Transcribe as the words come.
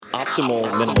optimal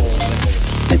minimal.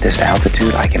 At this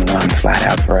altitude, I can run flat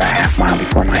out for a half mile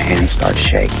before my hands start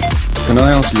shaking. Can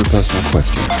I ask you a personal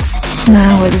question?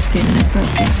 Now would seem an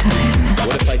appropriate time.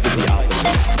 What if I did the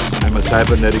opposite? I'm a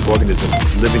cybernetic organism,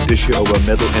 living tissue over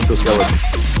metal endoskeleton.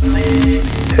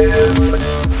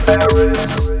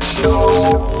 Ferriss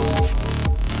Show.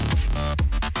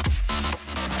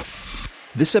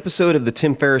 This episode of The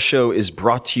Tim Ferriss Show is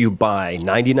brought to you by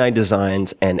 99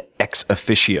 Designs and Ex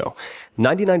Officio.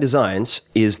 99 Designs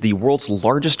is the world's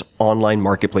largest online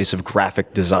marketplace of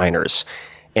graphic designers.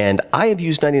 And I have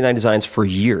used 99 Designs for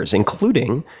years,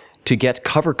 including to get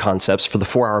cover concepts for the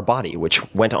 4-Hour Body, which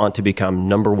went on to become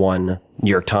 #1 New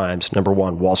York Times,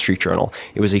 #1 Wall Street Journal.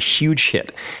 It was a huge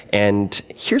hit. And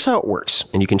here's how it works.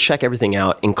 And you can check everything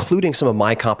out, including some of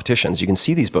my competitions. You can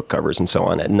see these book covers and so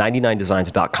on at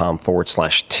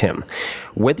 99designs.com/Tim.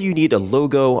 Whether you need a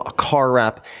logo, a car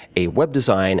wrap, a web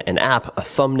design, an app, a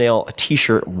thumbnail, a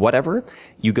t-shirt, whatever,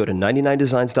 you go to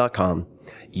 99designs.com.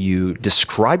 You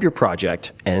describe your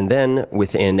project, and then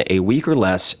within a week or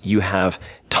less, you have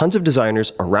tons of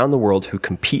designers around the world who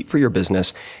compete for your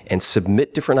business and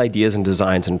submit different ideas and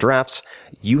designs and drafts.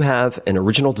 You have an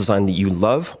original design that you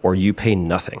love, or you pay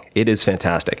nothing. It is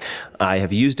fantastic. I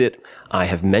have used it. I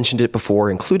have mentioned it before,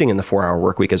 including in the 4-Hour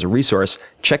Workweek as a resource.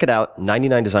 Check it out,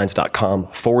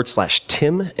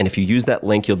 99designs.com/Tim. And if you use that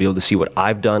link, you'll be able to see what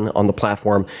I've done on the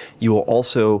platform. You will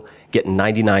also get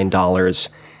 $99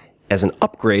 as an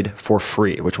upgrade for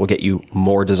free, which will get you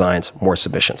more designs, more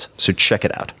submissions. So check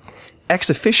it out. Ex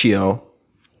Officio,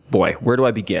 boy, where do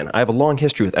I begin? I have a long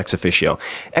history with Ex Officio.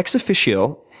 Ex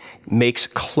Officio makes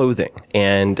clothing.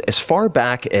 And as far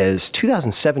back as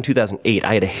 2007, 2008,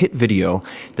 I had a hit video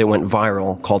that went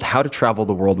viral called How to Travel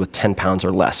the World with 10 Pounds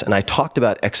or Less. And I talked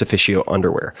about Ex Officio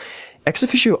underwear. Ex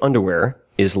Officio underwear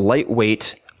is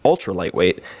lightweight, ultra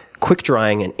lightweight, quick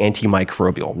drying, and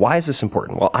antimicrobial. Why is this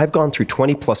important? Well, I've gone through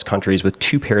 20 plus countries with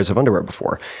 2 pairs of underwear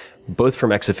before, both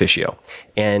from Ex Officio.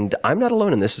 And I'm not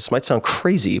alone in this. This might sound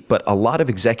crazy, but a lot of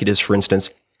executives, for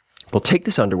instance, will take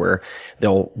this underwear,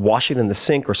 they'll wash it in the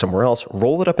sink or somewhere else,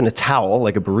 roll it up in a towel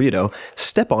like a burrito,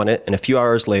 step on it, and a few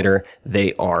hours later,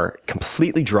 they are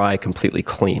completely dry, completely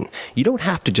clean. You don't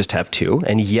have to just have 2,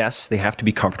 and yes, they have to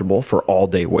be comfortable for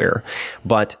all-day wear,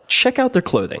 but check out their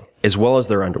clothing as well as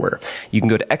their underwear. You can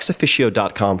go to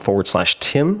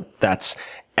exofficio.com/Tim. That's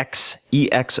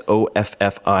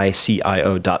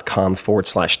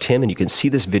exofficio.com/Tim, and you can see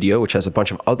this video, which has a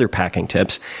bunch of other packing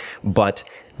tips, but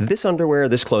this underwear,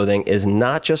 this clothing is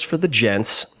not just for the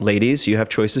gents. Ladies, you have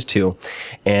choices too.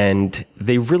 And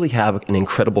they really have an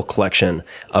incredible collection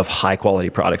of high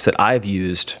quality products that I've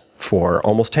used for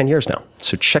almost 10 years now.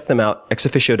 So check them out,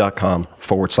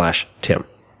 exofficio.com/Tim.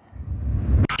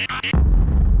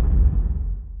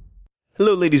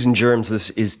 Hello, ladies and germs. This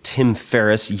is Tim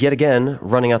Ferriss, yet again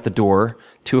running out the door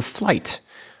to a flight.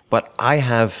 But I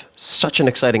have such an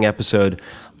exciting episode,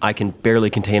 I can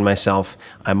barely contain myself.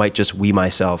 I might just wee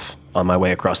myself on my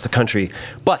way across the country.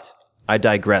 But I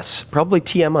digress. Probably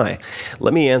TMI.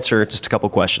 Let me answer just a couple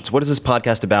questions. What is this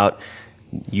podcast about?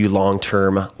 You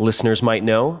long-term listeners might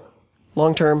know.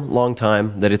 Long-term, long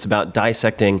time, that it's about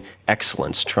dissecting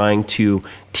excellence, trying to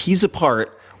tease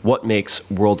apart what makes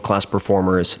world-class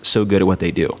performers so good at what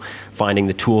they do, finding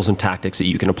the tools and tactics that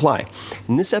you can apply.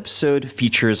 And this episode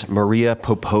features Maria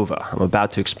Popova. I'm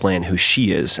about to explain who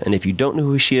she is, and if you don't know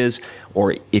who she is,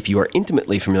 or if you are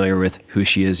intimately familiar with who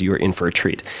she is, you are in for a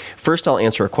treat. First, I'll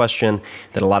answer a question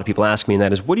that a lot of people ask me, and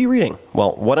that is, what are you reading?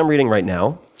 Well, what I'm reading right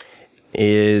now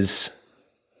is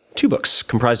 2 books,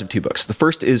 comprised of 2 books. The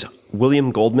first is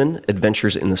William Goldman,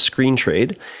 Adventures in the Screen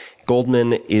Trade.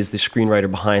 Goldman is the screenwriter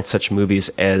behind such movies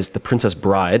as The Princess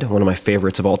Bride, one of my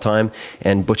favorites of all time,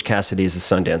 and Butch Cassidy's The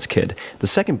Sundance Kid. The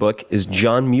second book is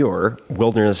John Muir,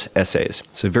 Wilderness Essays.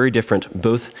 So very different,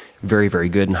 both very, very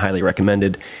good and highly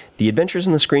recommended. The Adventures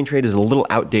in the Screen Trade is a little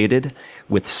outdated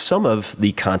with some of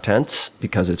the contents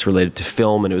because it's related to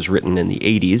film and it was written in the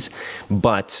 80s,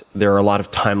 but there are a lot of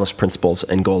timeless principles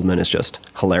and Goldman is just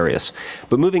hilarious.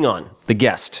 But moving on, the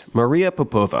guest, Maria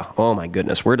Popova. Oh my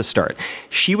goodness, where to start?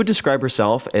 She would describe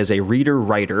herself as a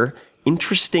reader-writer,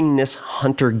 interestingness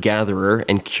hunter-gatherer,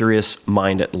 and curious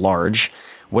mind at large.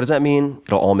 What does that mean?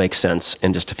 It'll all make sense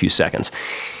in just a few seconds.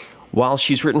 While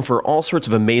she's written for all sorts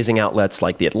of amazing outlets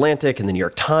like The Atlantic and The New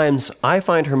York Times, I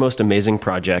find her most amazing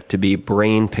project to be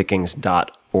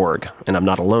brainpickings.org, and I'm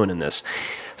not alone in this.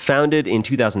 Founded in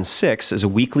 2006 as a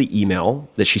weekly email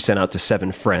that she sent out to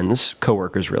 7 friends,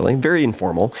 coworkers really, very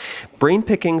informal, Brain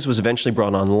Pickings was eventually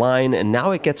brought online, and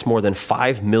now it gets more than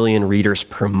 5 million readers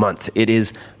per month. It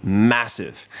is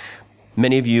massive.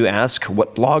 Many of you ask,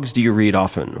 what blogs do you read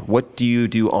often? What do you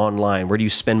do online? Where do you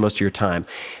spend most of your time?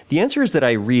 The answer is that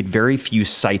I read very few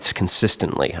sites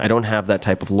consistently. I don't have that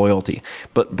type of loyalty.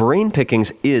 But Brain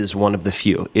Pickings is one of the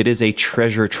few. It is a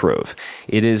treasure trove.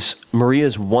 It is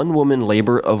Maria's one-woman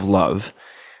labor of love,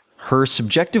 her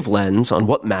subjective lens on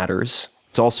what matters.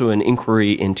 It's also an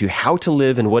inquiry into how to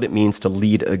live and what it means to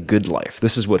lead a good life.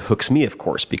 This is what hooks me, of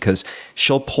course, because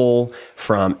she'll pull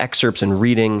from excerpts and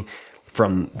reading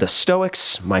from the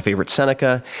Stoics, my favorite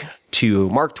Seneca, to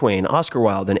Mark Twain, Oscar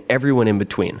Wilde, and everyone in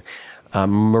between.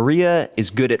 Maria is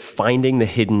good at finding the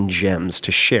hidden gems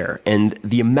to share, and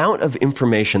the amount of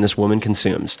information this woman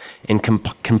consumes and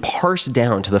can parse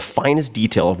down to the finest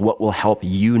detail of what will help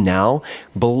you now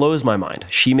blows my mind.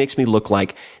 She makes me look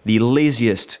like the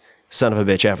laziest son of a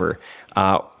bitch ever.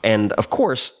 And of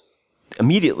course,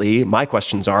 immediately, my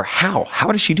questions are, how?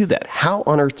 How does she do that? How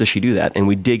on earth does she do that? And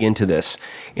we dig into this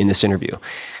in this interview.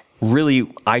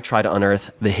 Really, I try to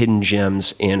unearth the hidden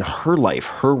gems in her life,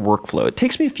 her workflow. It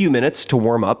takes me a few minutes to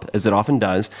warm up, as it often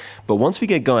does, but once we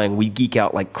get going, we geek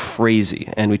out like crazy,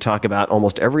 and we talk about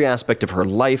almost every aspect of her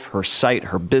life, her site,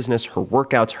 her business, her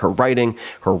workouts, her writing,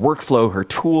 her workflow, her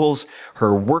tools, her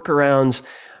workarounds,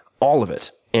 all of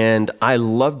it. And I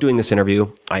love doing this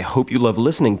interview. I hope you love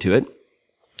listening to it.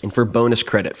 And for bonus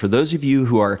credit, for those of you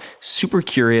who are super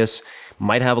curious,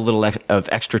 might have a little of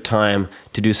extra time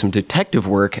to do some detective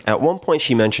work, at one point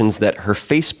she mentions that her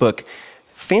Facebook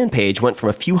fan page went from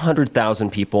a few 100,000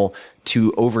 people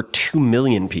to over 2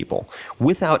 million people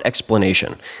without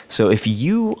explanation. So if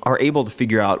you are able to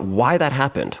figure out why that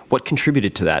happened, what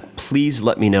contributed to that, please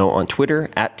let me know on Twitter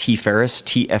at tferriss,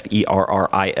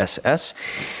 Tferriss.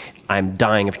 I'm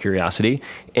dying of curiosity.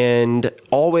 And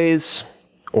always,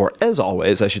 or as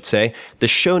always, I should say, the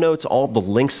show notes, all the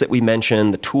links that we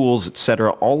mentioned, the tools,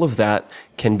 etc., all of that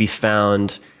can be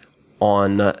found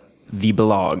on the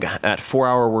blog at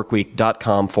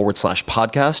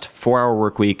 4hourworkweek.com/podcast,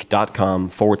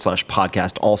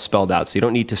 4hourworkweek.com/podcast, all spelled out. So you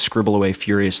don't need to scribble away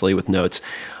furiously with notes,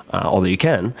 although you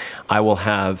can. I will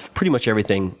have pretty much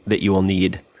everything that you will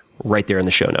need right there in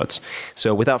the show notes.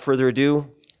 So without further ado,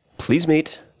 please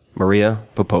meet Maria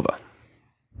Popova.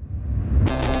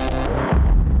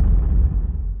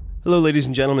 Hello, ladies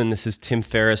and gentlemen. This is Tim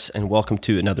Ferriss, and welcome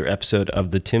to another episode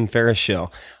of The Tim Ferriss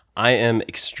Show. I am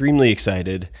extremely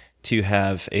excited to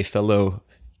have a fellow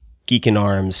geek in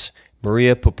arms,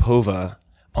 Maria Popova,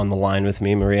 on the line with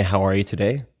me. Maria, how are you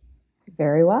today?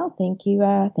 Very well. Thank you.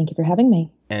 Thank you for having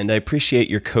me. And I appreciate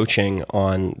your coaching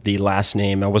on the last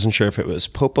name. I wasn't sure if it was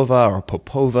Popova or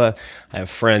Popova. I have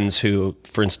friends who,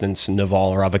 for instance,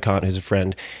 Naval Ravikant, who's a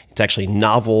friend, it's actually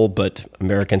Novel, but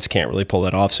Americans can't really pull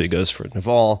that off, so he goes for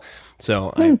Naval.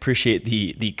 So I appreciate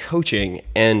the coaching.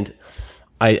 And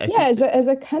as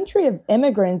a country of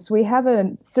immigrants, we have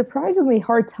a surprisingly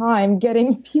hard time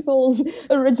getting people's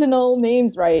original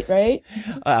names right?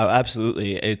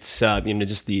 Absolutely. It's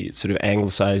just the sort of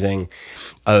anglicizing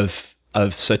of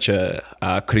such a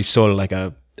crisol, like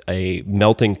a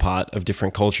melting pot of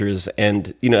different cultures.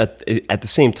 And, at the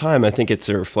same time, I think it's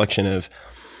a reflection of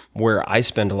where I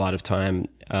spend a lot of time,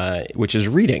 which is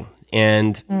reading.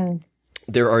 And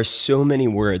there are so many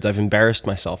words, I've embarrassed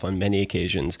myself on many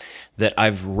occasions, that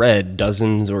I've read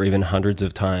dozens or even hundreds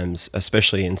of times,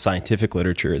 especially in scientific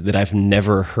literature, that I've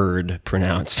never heard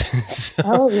pronounced.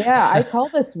 Oh, yeah. I call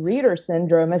this reader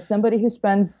syndrome. As somebody who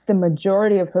spends the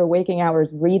majority of her waking hours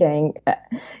reading,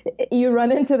 you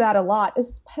run into that a lot,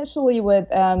 especially with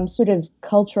sort of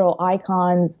cultural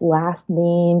icons, last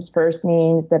names, first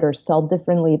names that are spelled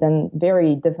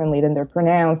very differently than they're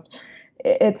pronounced.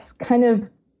 It's kind of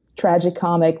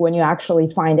tragicomic when you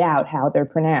actually find out how they're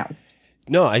pronounced.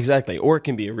 No, exactly. Or it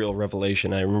can be a real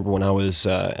revelation. I remember when I was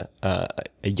a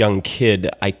young kid,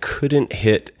 I couldn't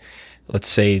hit, let's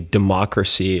say,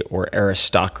 democracy or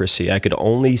aristocracy. I could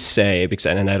only say,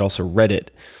 and I'd also read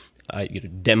it,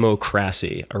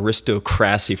 democracy,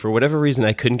 aristocracy. For whatever reason,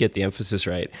 I couldn't get the emphasis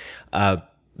right.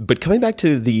 But coming back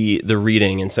to the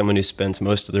reading and someone who spends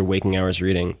most of their waking hours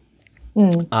reading,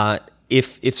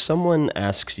 If someone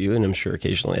asks you, and I'm sure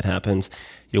occasionally it happens,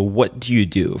 what do you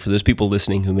do? For those people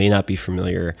listening who may not be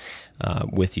familiar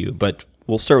with you, but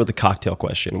we'll start with the cocktail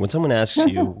question. When someone asks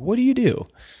you, what do you do?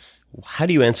 How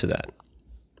do you answer that?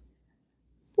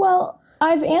 Well,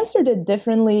 I've answered it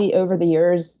differently over the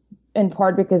years, in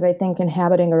part because I think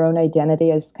inhabiting our own identity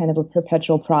is kind of a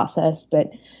perpetual process.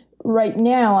 But right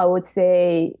now, I would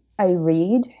say I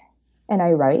read and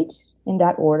I write in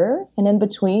that order. And in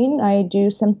between, I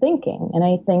do some thinking, and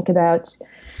I think about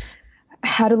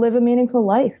how to live a meaningful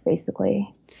life,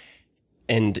 basically.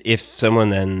 And if someone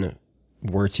then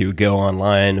were to go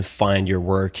online, find your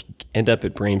work, end up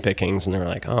at Brain Pickings, and they're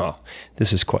like, oh,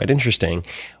 this is quite interesting.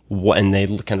 And they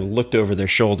kind of looked over their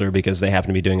shoulder because they happen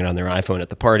to be doing it on their iPhone at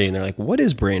the party, and they're like, what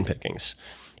is Brain Pickings?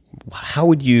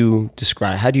 How do you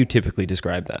typically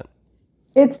describe that?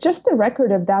 It's just a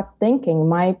record of that thinking,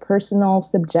 my personal,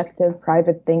 subjective,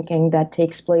 private thinking that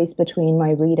takes place between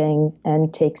my reading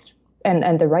and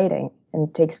the writing,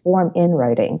 and takes form in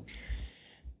writing.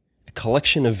 A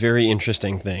collection of very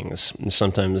interesting things. And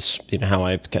sometimes, how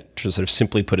I've sort of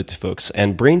simply put it to folks.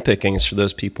 And Brain Pickings, for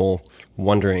those people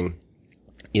wondering,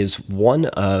 is one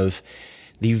of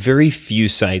the very few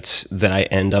sites that I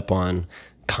end up on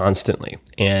constantly.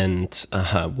 And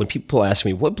when people ask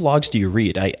me, what blogs do you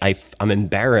read? I'm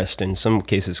embarrassed, in some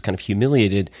cases kind of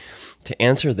humiliated, to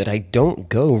answer that I don't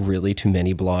go really to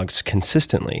many blogs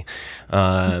consistently.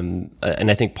 And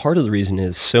I think part of the reason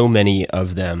is so many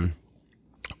of them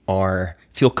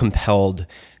feel compelled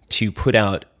to put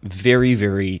out very,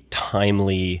 very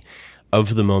timely,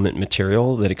 of the moment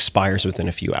material that expires within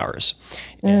a few hours.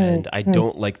 And I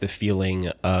don't like the feeling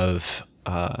of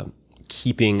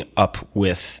keeping up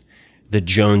with the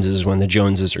Joneses when the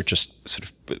Joneses are just sort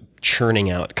of churning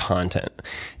out content.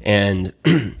 And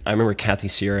I remember Kathy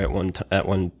Sierra at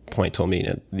one point told me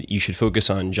that you should focus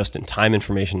on just-in-time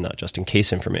information, not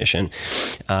just-in-case information,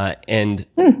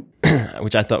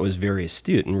 which I thought was very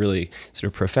astute and really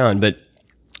sort of profound. But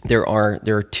there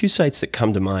are two sites that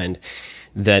come to mind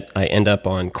that I end up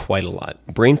on quite a lot.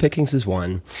 Brain Pickings is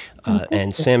one,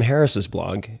 and Sam Harris's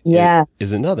blog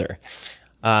is another.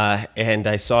 And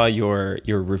I saw your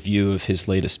review of his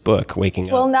latest book, Waking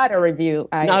Up. Well, not a review.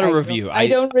 I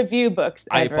don't review books.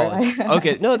 I ever. apologize.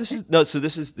 Okay,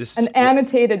 this is an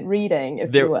annotated reading,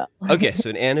 if you will. Okay, so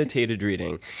an annotated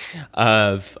reading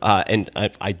of, and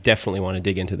I definitely want to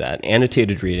dig into that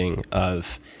annotated reading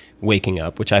of Waking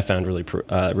Up, which I found really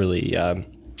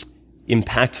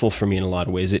impactful for me in a lot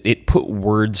of ways. It put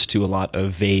words to a lot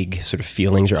of vague sort of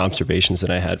feelings or observations that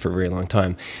I had for a very long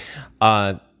time.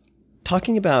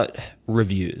 Talking about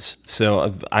reviews.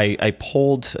 So I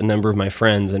polled a number of my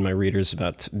friends and my readers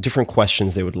about different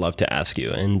questions they would love to ask you.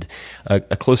 And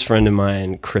a close friend of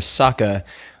mine, Chris Saka,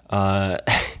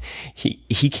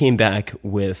 he came back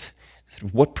with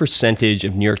what percentage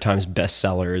of New York Times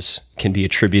bestsellers can be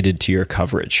attributed to your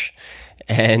coverage?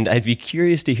 And I'd be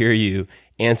curious to hear you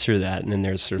answer that. And then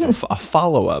there's sort of a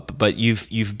follow-up. But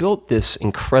you've built this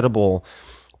incredible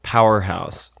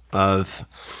powerhouse of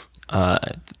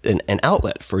an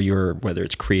outlet for your, whether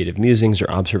it's creative musings or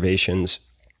observations,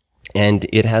 and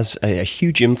it has a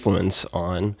huge influence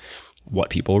on what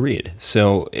people read.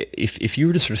 So if you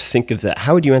were to sort of think of that,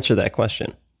 how would you answer that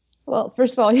question? Well,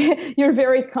 first of all, you're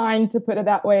very kind to put it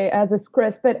that way, as is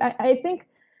Chris, but I think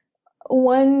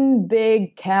one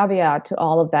big caveat to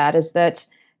all of that is that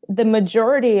the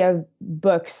majority of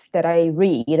books that I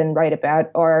read and write about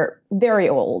are very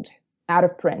old, out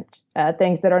of print,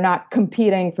 things that are not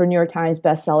competing for New York Times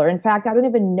bestseller. In fact, I don't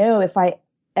even know if I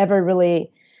ever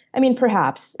really,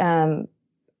 perhaps,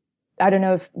 I don't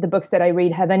know if the books that I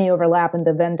read have any overlap in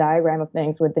the Venn diagram of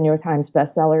things with the New York Times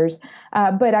bestsellers.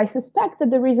 But I suspect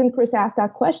that the reason Chris asked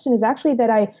that question is actually that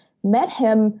I met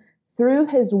him through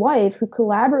his wife, who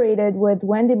collaborated with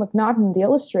Wendy McNaughton, the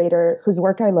illustrator, whose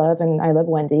work I love, and I love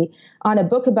Wendy, on a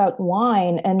book about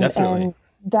wine. And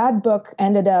that book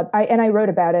ended up, I wrote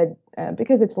about it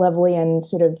because it's lovely and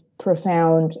sort of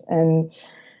profound and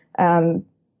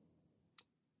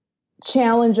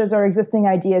challenges our existing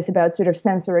ideas about sort of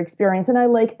sensory experience. And I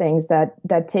like things that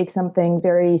take something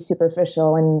very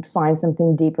superficial and find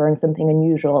something deeper and something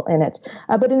unusual in it.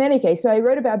 But in any case, so I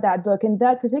wrote about that book, and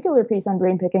that particular piece on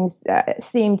Brain Pickings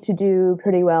seemed to do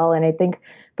pretty well. And I think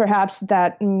perhaps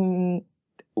that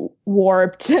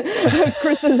warped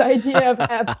Chris's idea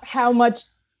of how much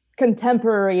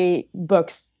contemporary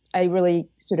books I really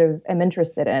sort of am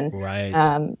interested in.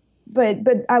 Right.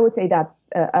 But I would say that's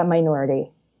a minority.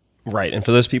 Right. And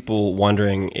for those people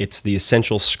wondering, it's the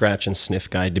Essential Scratch and Sniff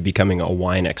Guide to Becoming a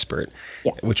Wine Expert,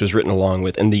 which was written along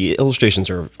with, and the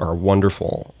illustrations are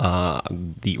wonderful.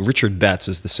 The Richard Betts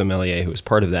is the sommelier who was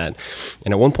part of that.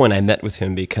 And at one point I met with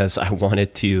him because I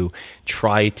wanted to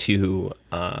try to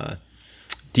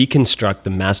deconstruct the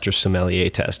master sommelier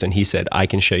test, and he said, I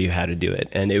can show you how to do it.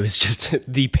 And it was just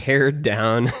the pared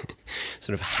down,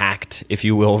 sort of hacked, if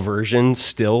you will, version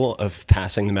still of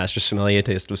passing the master sommelier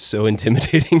test was so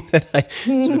intimidating that I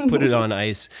sort of put it on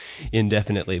ice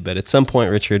indefinitely. But at some point,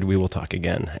 Richard, we will talk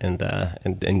again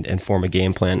and form a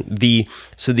game plan.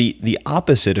 So the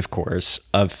opposite, of course,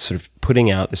 of sort of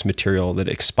putting out this material that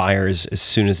expires as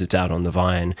soon as it's out on the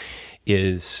vine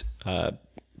is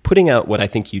putting out what I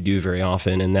think you do very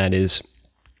often, and that is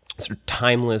sort of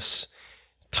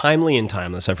timely and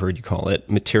timeless, I've heard you call it,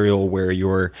 material where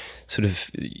you're sort of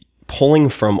pulling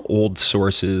from old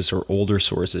sources or older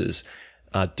sources,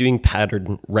 doing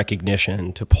pattern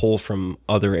recognition to pull from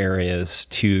other areas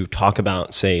to talk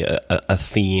about, say, a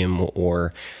theme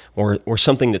or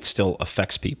something that still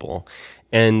affects people.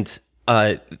 And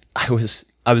I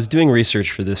was doing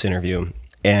research for this interview,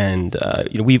 and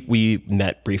we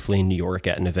met briefly in New York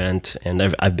at an event, and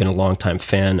I've been a longtime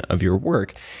fan of your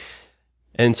work.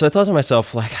 And so I thought to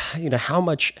myself, like, how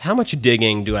much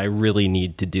digging do I really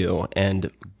need to do? And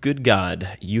good God,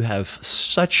 you have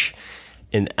such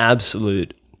an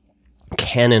absolute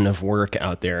canon of work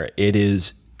out there. It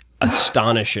is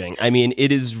astonishing. I mean,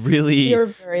 it is really... You're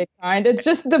very kind. It's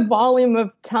just the volume of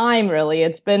time, really.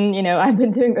 It's been, I've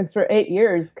been doing this for 8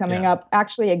 years, coming up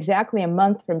actually exactly a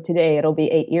month from today. It'll be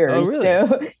 8 years. Oh, really?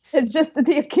 So it's just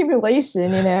the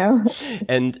accumulation,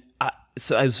 And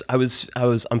so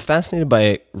I'm fascinated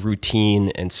by routine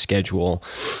and schedule.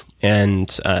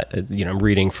 And, I'm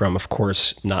reading from, of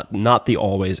course, not the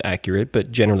always accurate,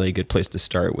 but generally a good place to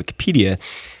start, Wikipedia.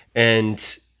 And,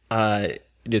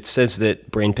 it says that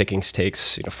Brain Pickings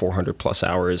takes 400 plus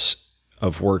hours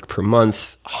of work per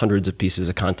month, hundreds of pieces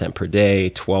of content per day,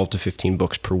 12 to 15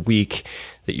 books per week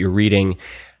that you're reading.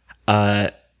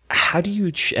 How do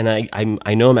you? And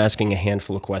I know I'm asking a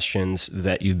handful of questions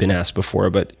that you've been asked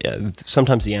before, but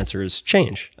sometimes the answers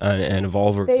change and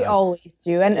evolve. They always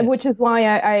do, and which is why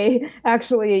I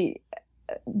actually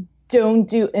don't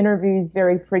do interviews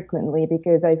very frequently,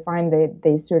 because I find that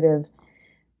they sort of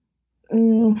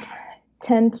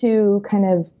tend to kind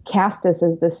of cast us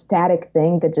as the static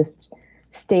thing that just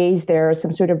stays there,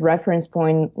 some sort of reference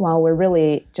point, while we're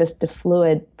really just a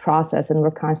fluid process and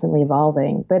we're constantly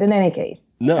evolving. But in any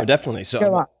case. No, definitely. So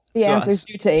go on. The answers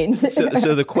do change.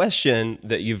 so the question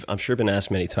that you've, I'm sure, been asked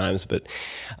many times, but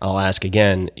I'll ask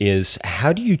again, is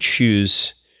how do you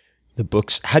choose the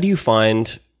books? How do you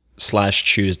find /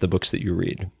 choose the books that you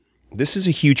read? This is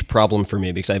a huge problem for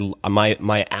me because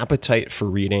my appetite for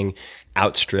reading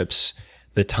outstrips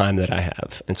the time that I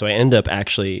have. And so I end up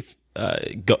actually,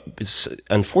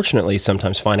 unfortunately,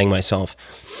 sometimes finding myself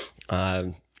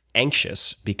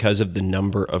anxious because of the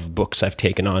number of books I've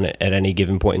taken on at any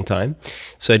given point in time.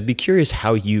 So I'd be curious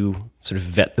how you sort of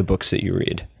vet the books that you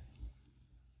read.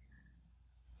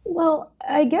 Well,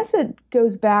 I guess it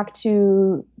goes back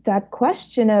to that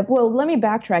question of, well, let me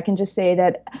backtrack and just say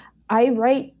that I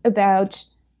write about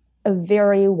a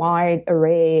very wide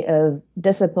array of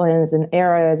disciplines and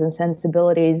eras and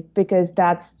sensibilities because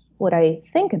that's what I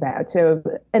think about. So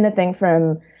anything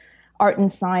from art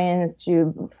and science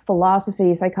to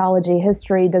philosophy, psychology,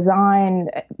 history, design,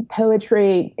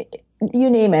 poetry, you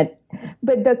name it.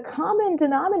 But the common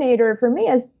denominator for me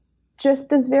is just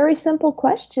this very simple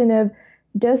question of,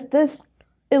 does this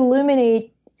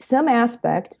illuminate some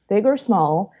aspect, big or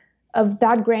small, of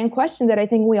that grand question that I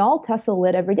think we all tussle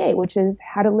with every day, which is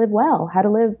how to live well, how to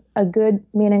live a good,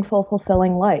 meaningful,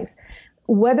 fulfilling life.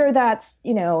 Whether that's,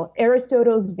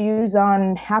 Aristotle's views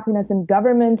on happiness in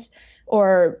government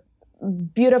or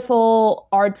beautiful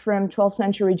art from 12th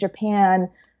century Japan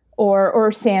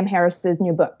or Sam Harris's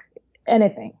new book,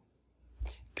 anything.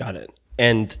 Got it.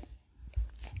 And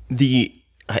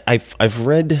I've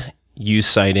read you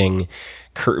citing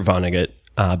Kurt Vonnegut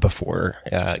before.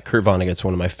 Kurt Vonnegut's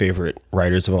one of my favorite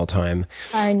writers of all time.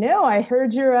 I know. I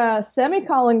heard your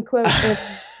semicolon quote.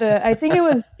 I think it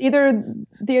was either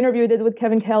the interview I did with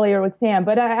Kevin Kelly or with Sam,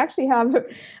 but I actually have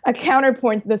a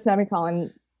counterpoint to the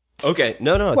semicolon. Okay,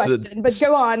 no. Question, but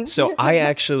go on. So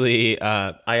I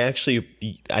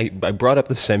brought up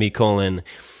the semicolon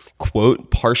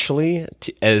quote partially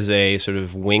as a sort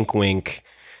of wink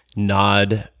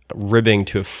nod, ribbing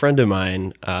to a friend of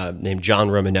mine named John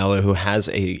Romanello, who has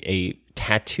a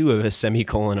tattoo of a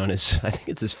semicolon on his, I think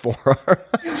it's his forearm.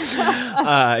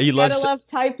 He loves love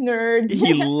type nerds.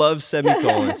 He loves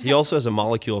semicolons. He also has a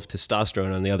molecule of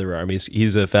testosterone on the other arm.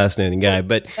 He's a fascinating guy.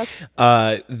 But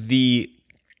the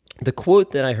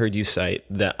quote that I heard you cite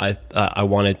that I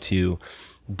wanted to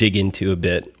dig into a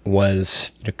bit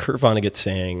was Kurt Vonnegut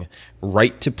saying,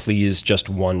 "Write to please just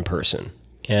one person."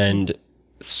 And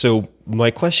so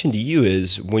my question to you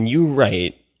is, when you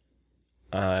write,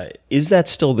 is that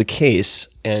still the case?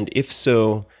 And if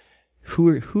so,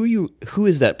 who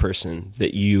is that person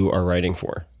that you are writing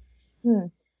for?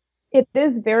 It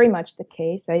is very much the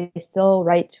case. I still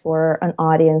write for an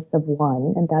audience of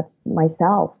one, and that's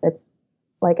myself. It's,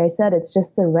 like I said, it's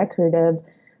just a record of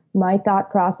my thought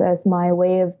process, my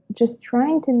way of just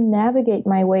trying to navigate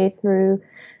my way through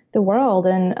the world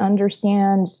and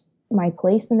understand my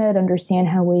place in it, understand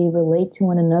how we relate to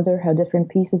one another, how different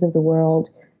pieces of the world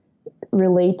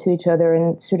relate to each other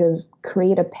and sort of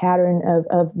create a pattern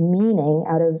of meaning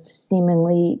out of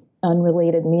seemingly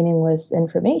unrelated, meaningless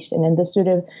information. And this sort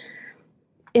of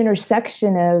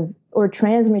intersection of or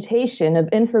transmutation of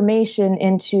information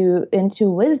into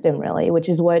wisdom, really, which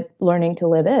is what learning to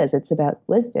live is. It's about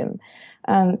wisdom.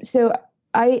 So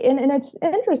and it's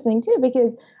interesting too,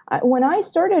 because when I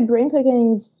started Brain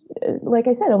Pickings, like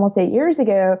I said, almost 8 years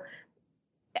ago,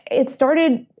 it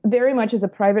started very much as a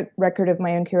private record of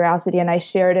my own curiosity, and I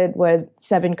shared it with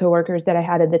 7 coworkers that I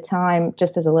had at the time,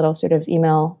 just as a little sort of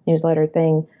email newsletter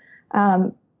thing.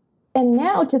 And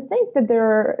now to think that there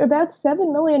are about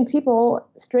 7 million people,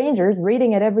 strangers,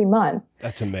 reading it every month.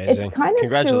 That's amazing. It's kind of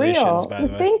Congratulations, surreal. by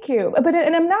the way. Thank you.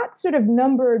 And I'm not sort of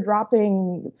number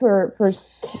dropping for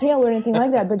scale or anything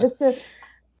like that, but just to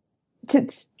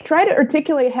try to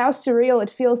articulate how surreal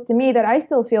it feels to me that I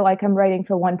still feel like I'm writing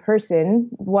for one person,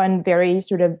 one very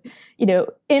sort of,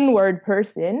 inward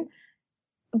person.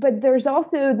 But there's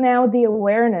also now the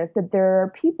awareness that there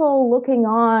are people looking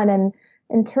on and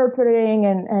interpreting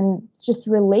and just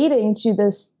relating to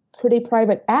this pretty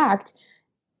private act.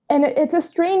 And it's a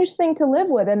strange thing to live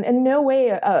with, and in no way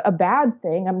a bad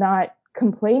thing. I'm not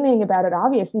complaining about it,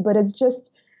 obviously, but it's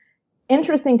just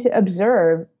interesting to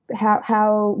observe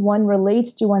how one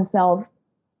relates to oneself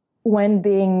when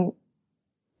being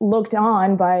looked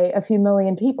on by a few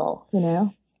million people,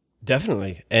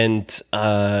 Definitely. And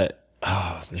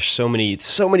there's so many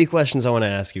questions I want to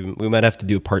ask you. We might have to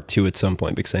do a part 2 at some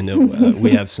point because I know we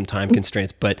have some time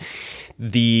constraints. But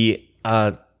where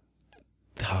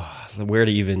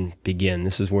to even begin?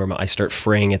 This is where I start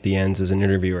fraying at the ends as an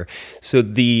interviewer. So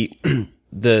the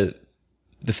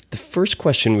first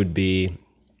question would be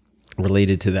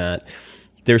related to that.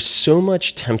 There's so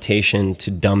much temptation to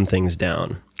dumb things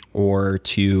down or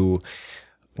to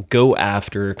go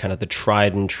after kind of the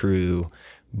tried and true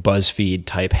BuzzFeed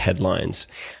type headlines.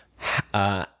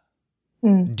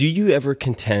 Do you ever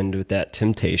contend with that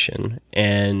temptation?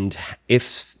 And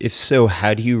if so,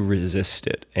 how do you resist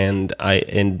it? And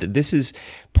this is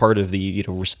part of the,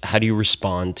 how do you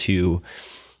respond to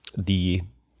the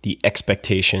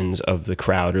expectations of the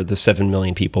crowd or the 7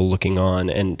 million people looking on?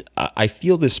 And I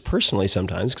feel this personally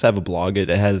sometimes because I have a blog. It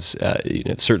has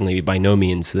certainly by no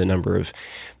means the number of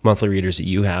monthly readers that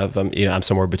you have. I'm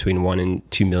somewhere between 1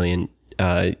 and 2 million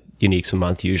uniques a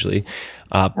month usually.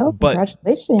 But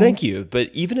congratulations. Thank you. But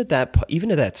even at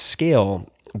that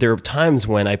scale, there are times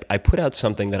when I put out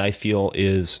something that I feel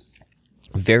is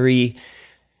very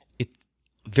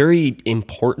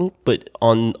important, but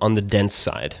on the dense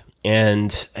side.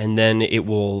 And then it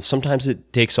will, sometimes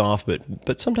it takes off,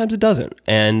 but sometimes it doesn't.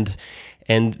 And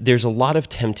there's a lot of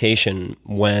temptation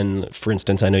when, for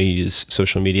instance, I know you use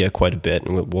social media quite a bit,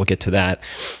 and we'll get to that,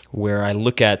 where I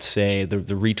look at, say, the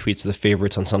retweets or the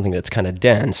favorites on something that's kind of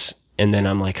dense, and then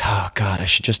I'm like, oh God, I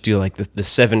should just do like the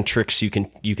 7 tricks you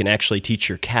can actually teach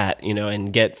your cat,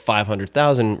 and get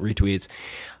 500,000 retweets.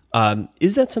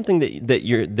 Is that something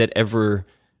that ever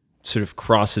sort of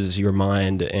crosses your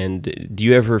mind, and do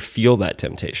you ever feel that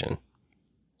temptation?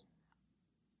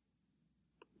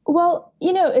 Well,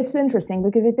 it's interesting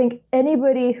because I think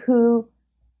anybody who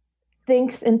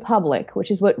thinks in public, which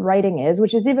is what writing is,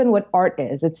 which is even what art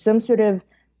is, it's some sort of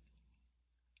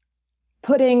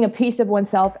putting a piece of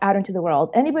oneself out into the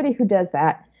world. Anybody who does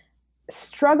that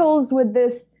struggles with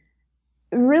this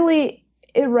really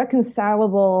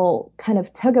irreconcilable kind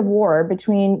of tug of war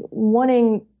between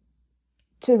wanting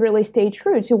to really stay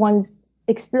true to one's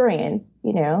experience,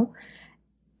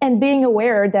 and being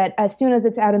aware that as soon as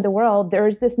it's out in the world,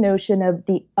 there's this notion of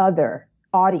the other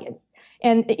audience.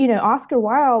 And, Oscar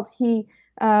Wilde, he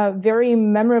very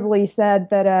memorably said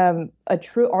that a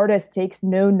true artist takes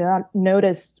no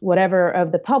notice whatever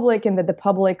of the public, and that the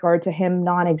public are to him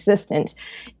non-existent.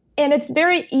 And it's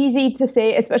very easy to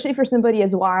say, especially for somebody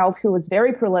as Wilde, who was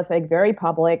very prolific, very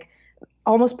public,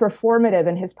 almost performative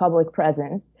in his public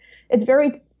presence. It's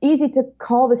very easy to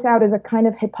call this out as a kind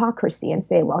of hypocrisy and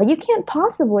say, well, you can't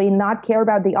possibly not care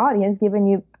about the audience given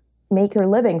you make your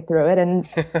living through it and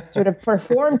sort of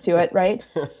perform to it, right?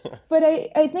 But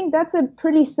I think that's a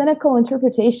pretty cynical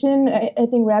interpretation. I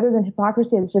think rather than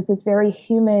hypocrisy, it's just this very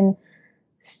human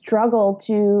struggle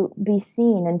to be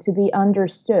seen and to be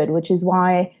understood, which is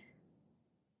why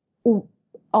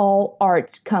all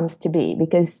art comes to be,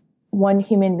 because one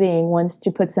human being wants to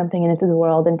put something into the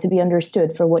world and to be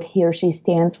understood for what he or she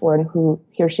stands for and who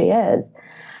he or she is.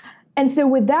 And so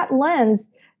with that lens,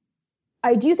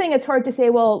 I do think it's hard to say,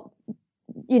 well,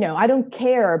 I don't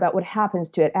care about what happens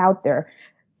to it out there,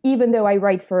 even though I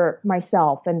write for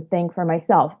myself and think for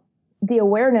myself. The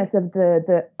awareness of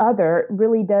the other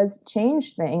really does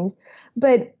change things.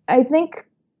 But I think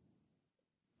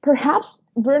perhaps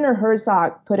Werner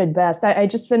Herzog put it best. I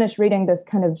just finished reading this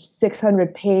kind of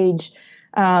 600-page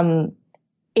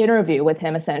interview with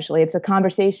him, essentially. It's a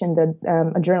conversation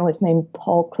that a journalist named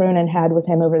Paul Cronin had with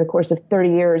him over the course of 30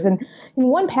 years. And in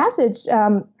one passage,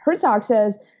 Herzog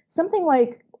says something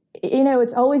like,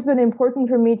 it's always been important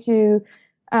for me to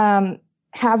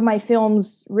have my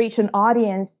films reach an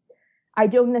audience. I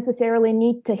don't necessarily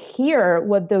need to hear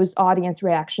what those audience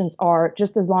reactions are,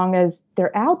 just as long as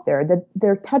they're out there, that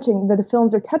the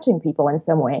films are touching people in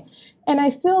some way. And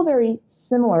I feel very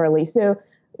similarly. So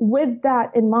with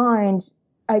that in mind,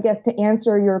 I guess to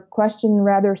answer your question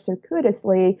rather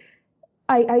circuitously,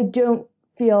 I don't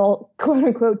feel, quote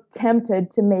unquote,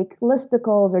 tempted to make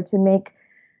listicles or to make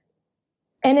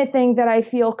anything that I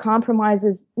feel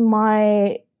compromises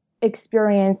my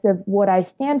experience of what I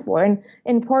stand for. And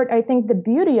in part, I think the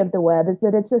beauty of the web is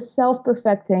that it's a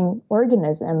self-perfecting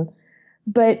organism.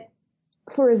 But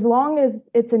for as long as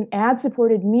it's an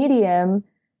ad-supported medium,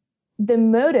 the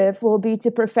motive will be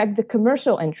to perfect the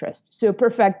commercial interest. So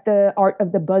perfect the art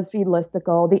of the BuzzFeed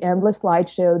listicle, the endless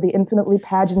slideshow, the infinitely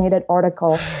paginated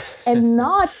article, and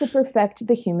not to perfect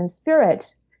the human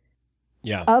spirit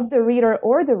of the reader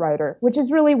or the writer, which is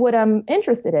really what I'm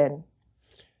interested in.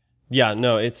 Yeah,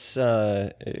 no, it's.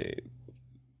 I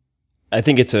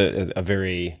think it's a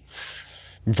very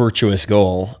virtuous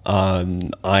goal.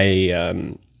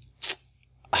 I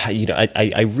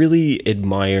really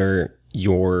admire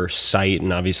your site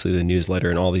and obviously the newsletter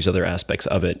and all these other aspects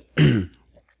of it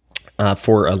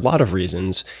for a lot of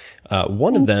reasons.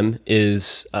 One of them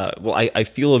is, I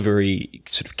feel a very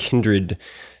sort of kindred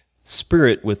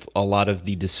spirit with a lot of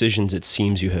the decisions it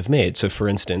seems you have made. So for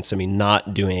instance,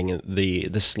 not doing the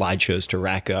slideshows to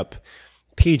rack up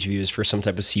page views for some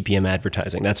type of CPM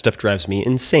advertising. That stuff drives me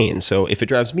insane. So if it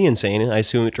drives me insane, I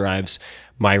assume it drives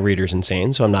my readers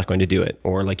insane. So I'm not going to do it.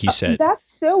 Or like you said.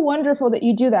 That's so wonderful that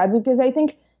you do that, because I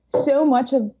think so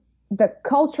much of the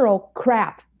cultural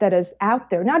crap that is out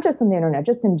there, not just on the internet,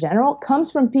 just in general, comes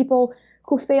from people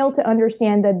who fail to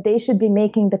understand that they should be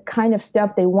making the kind of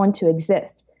stuff they want to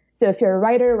exist. So if you're a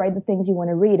writer, write the things you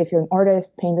want to read. If you're an artist,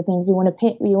 paint the things you want to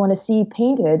paint, you want to see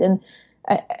painted. And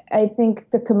I think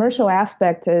the commercial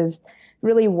aspect is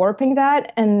really warping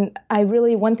that. And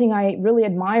one thing I really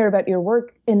admire about your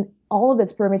work in all of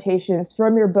its permutations,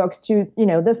 from your books to,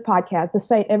 this podcast, the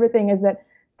site, everything, is that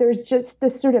there's just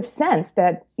this sort of sense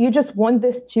that you just want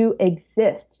this to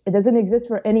exist. It doesn't exist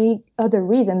for any other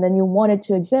reason than you want it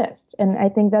to exist. And I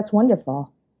think that's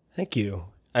wonderful. Thank you.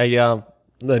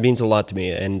 That means a lot to me.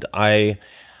 And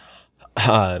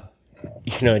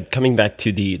coming back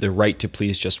to the right to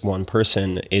please just one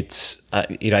person, it's, I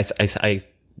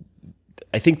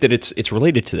think that it's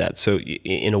related to that. So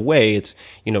in a way, it's,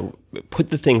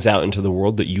 put the things out into the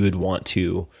world that you would want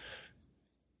to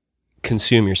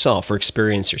consume yourself or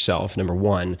experience yourself, number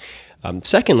one.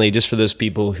 Secondly, just for those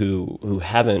people who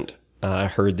haven't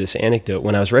heard this anecdote,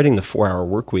 when I was writing The 4-Hour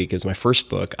Workweek as my first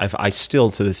book, I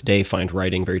still to this day find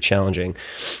writing very challenging.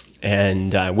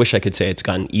 And I wish I could say it's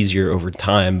gotten easier over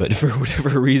time, but for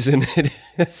whatever reason,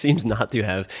 it seems not to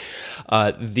have.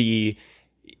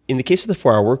 In the case of The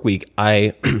 4-Hour Workweek,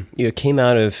 I came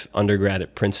out of undergrad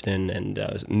at Princeton, and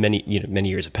many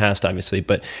years have passed, obviously.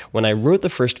 But when I wrote the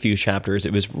first few chapters,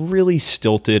 it was really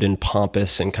stilted and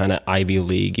pompous and kind of Ivy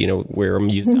League, where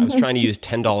I was trying to use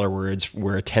 $10 words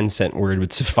where a 10-cent word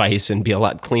would suffice and be a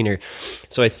lot cleaner.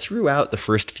 So I threw out the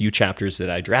first few chapters that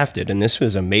I drafted, and this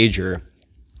was a major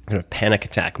kind of panic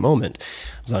attack moment.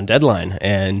 I was on deadline,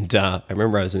 and I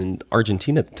remember I was in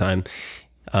Argentina at the time.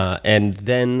 And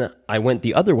then I went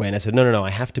the other way and I said, no, I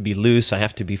have to be loose. I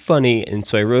have to be funny. And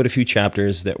so I wrote a few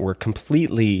chapters that were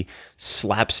completely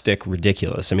slapstick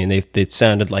ridiculous. They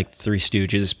sounded like Three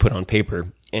Stooges put on paper.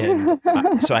 And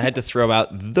so I had to throw out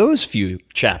those few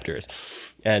chapters.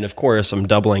 And of course, I'm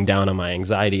doubling down on my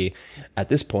anxiety at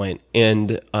this point,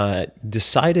 and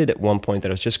decided at one point that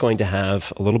I was just going to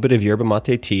have a little bit of yerba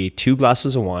mate tea, 2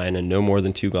 glasses of wine, and no more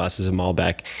than 2 glasses of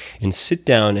Malbec, and sit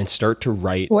down and start to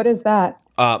write. What is that?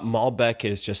 Malbec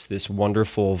is just this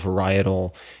wonderful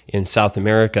varietal in South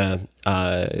America,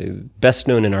 best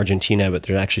known in Argentina, but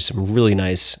there's actually some really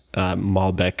nice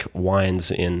Malbec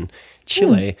wines in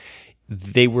Chile.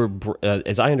 They were,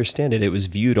 as I understand it, it was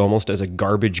viewed almost as a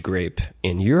garbage grape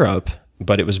in Europe,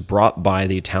 but it was brought by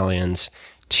the Italians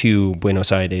to Buenos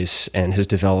Aires and has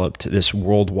developed this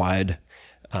worldwide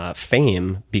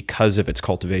fame because of its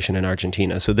cultivation in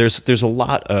Argentina. So there's a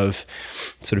lot of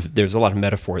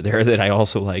metaphor there that I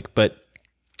also like, but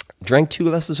drank 2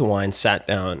 glasses of wine, sat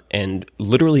down, and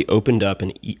literally opened up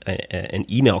an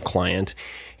email client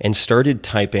and started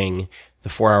typing the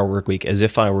 4-Hour Workweek as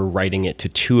if I were writing it to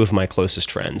two of my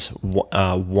closest friends.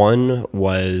 One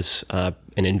was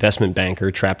an investment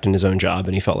banker trapped in his own job,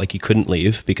 and he felt like he couldn't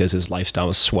leave because his lifestyle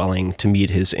was swelling to meet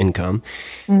his income.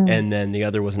 And then the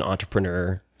other was an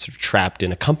entrepreneur sort of trapped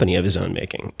in a company of his own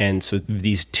making. And so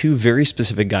these two very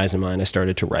specific guys in mind, I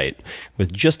started to write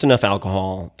with just enough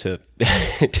alcohol to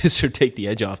to sort of take the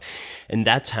edge off. And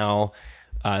that's how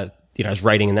I was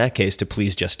writing in that case to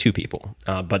please just two people.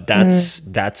 But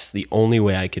that's the only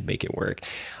way I could make it work.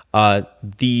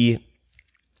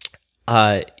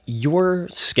 Your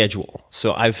schedule.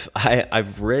 So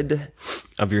I've read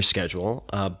of your schedule,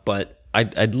 but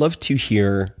I'd love to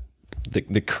hear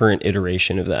the current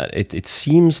iteration of that. It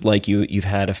seems like you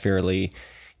have a fairly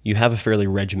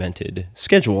regimented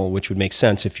schedule, which would make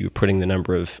sense if you're putting the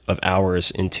number of hours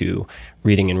into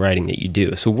reading and writing that you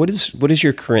do. So what does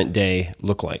your current day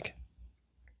look like?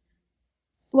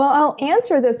 Well, I'll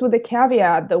answer this with a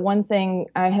caveat. The one thing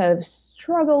I have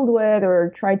struggled with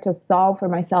or tried to solve for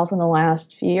myself in the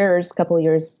last few years, couple of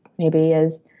years maybe,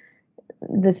 is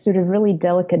this sort of really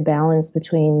delicate balance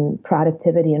between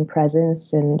productivity and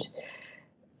presence, and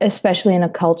especially in a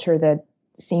culture that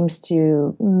seems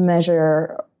to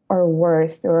measure our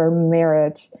worth or our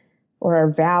merit or our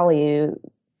value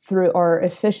through our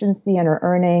efficiency and our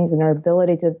earnings and our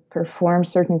ability to perform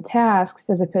certain tasks,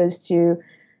 as opposed to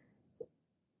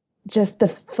just the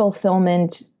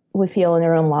fulfillment we feel in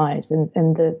our own lives and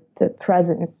the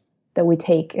presence that we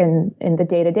take in the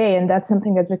day-to-day. And that's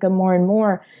something that's become more and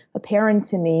more apparent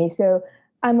to me. So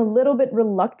I'm a little bit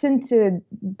reluctant to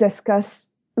discuss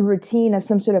routine as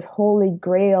some sort of holy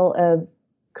grail of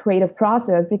creative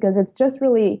process, because it's just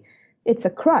really, it's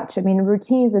a crutch. I mean,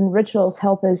 routines and rituals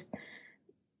help us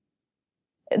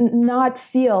not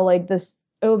feel like this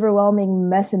overwhelming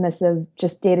messiness of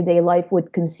just day-to-day life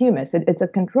would consume us. It's a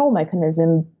control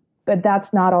mechanism, but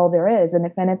that's not all there is. And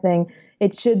if anything,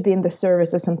 it should be in the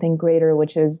service of something greater,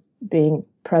 which is being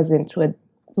present with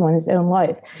one's own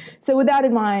life. So with that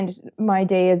in mind, my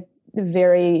day is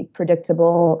very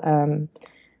predictable.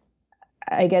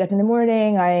 I get up in the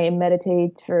morning, I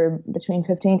meditate for between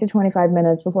 15 to 25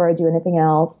 minutes before I do anything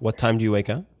else. What time do you wake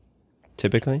up,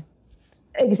 typically?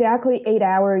 Exactly 8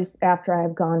 hours after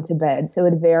I've gone to bed. So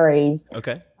it varies.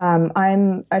 Okay.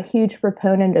 I'm a huge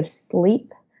proponent of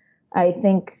sleep. I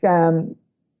think when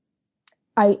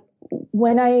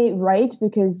I write,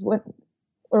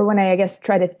 when I guess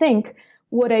try to think,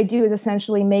 what I do is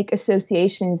essentially make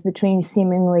associations between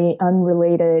seemingly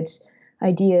unrelated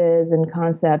ideas and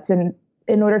concepts. And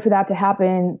in order for that to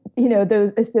happen,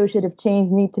 those associative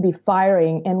chains need to be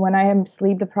firing. And when I am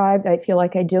sleep deprived, I feel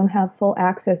like I don't have full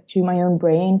access to my own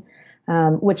brain,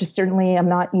 which is certainly, I'm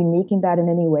not unique in that in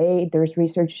any way. There's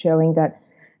research showing that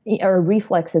our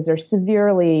reflexes are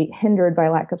severely hindered by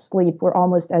lack of sleep. We're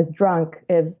almost as drunk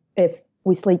if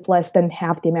we sleep less than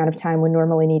half the amount of time we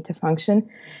normally need to function.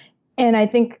 And I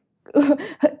think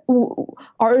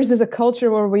ours is a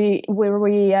culture where we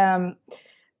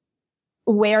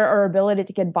wear our ability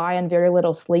to get by on very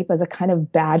little sleep as a kind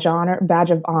of badge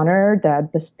of honor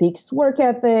that bespeaks work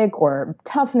ethic or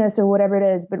toughness or whatever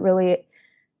it is. But really,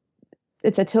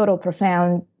 it's a total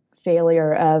profound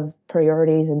failure of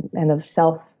priorities and of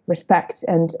self-respect.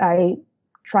 And I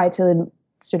try to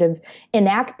sort of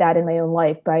enact that in my own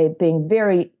life by being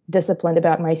very disciplined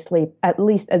about my sleep, at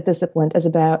least as disciplined as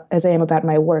I am about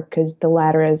my work, because the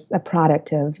latter is a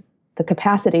product of the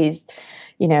capacities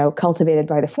cultivated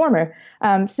by the former.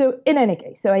 So in any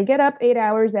case, so I get up 8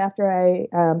 hours after I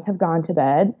have gone to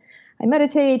bed. I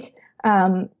meditate.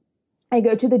 I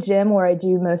go to the gym where I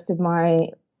do most of my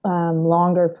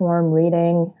longer form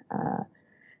reading.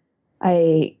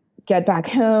 I get back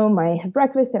home, I have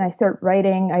breakfast, and I start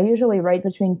writing. I usually write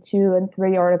between 2 and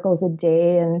 3 articles a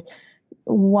day, and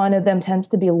one of them tends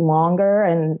to be longer.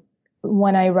 And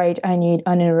when I write, I need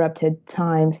uninterrupted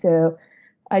time. So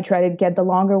I try to get the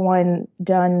longer one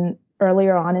done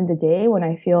earlier on in the day when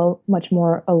I feel much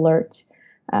more alert.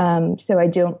 So I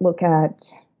don't look at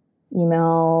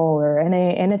email or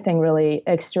anything really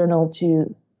external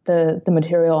to the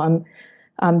material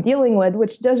I'm dealing with,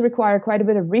 which does require quite a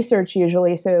bit of research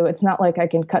usually. So it's not like I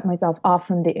can cut myself off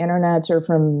from the internet or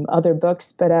from other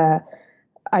books, but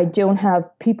I don't have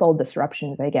people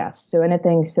disruptions, I guess. So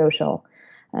anything social.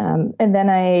 And then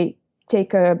I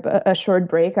take a short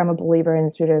break. I'm a believer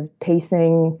in sort of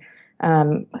pacing,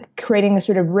 creating a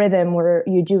sort of rhythm where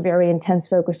you do very intense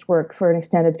focused work for an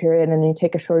extended period, and then you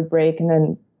take a short break and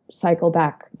then cycle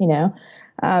back,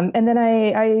 and then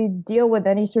I deal with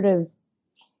any sort of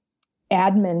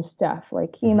admin stuff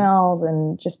like emails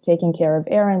and just taking care of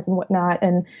errands and whatnot.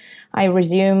 And I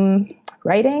resume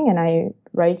writing, and I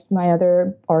write my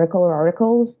other article or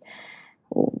articles.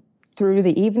 Through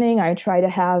the evening, I try to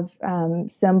have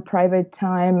some private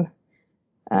time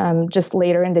just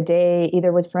later in the day,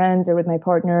 either with friends or with my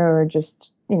partner, or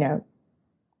just,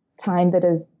 time that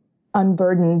is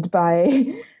unburdened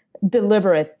by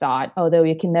deliberate thought, although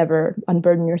you can never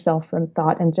unburden yourself from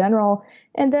thought in general.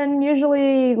 And then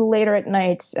usually later at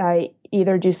night, I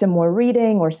either do some more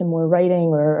reading or some more writing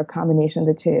or a combination of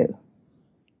the two.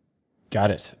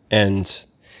 Got it. And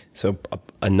so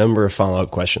a number of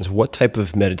follow-up questions. What type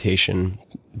of meditation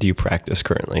do you practice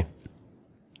currently?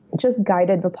 Just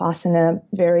guided Vipassana,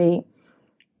 very,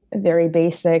 very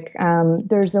basic.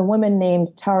 There's a woman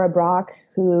named Tara Brach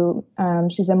who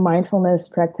she's a mindfulness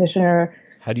practitioner.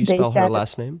 How do you spell her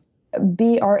last name?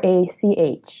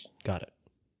 Brach. Got it.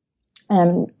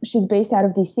 She's based out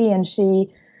of DC, and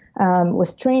she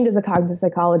was trained as a cognitive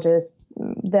psychologist,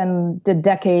 then did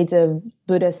decades of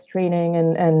Buddhist training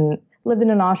and lived in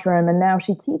an ashram, and now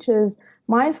she teaches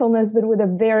mindfulness, but with a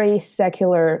very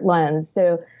secular lens.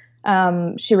 So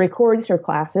she records her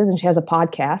classes, and she has a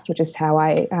podcast, which is how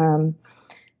I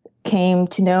came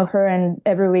to know her. And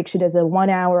every week she does a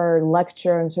 1-hour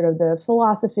lecture on sort of the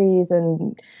philosophies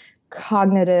and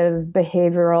cognitive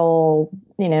behavioral,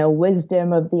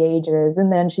 wisdom of the ages.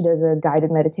 And then she does a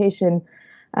guided meditation.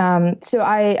 So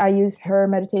I use her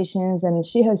meditations, and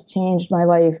she has changed my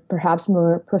life perhaps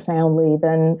more profoundly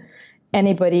than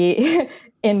anybody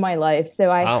in my life.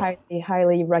 So I highly,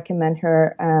 highly recommend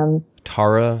her.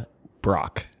 Tara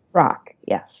Brach. Brach,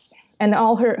 yes. And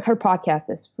all her podcast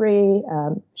is free.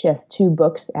 She has 2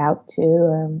 books out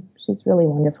too. She's really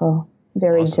wonderful.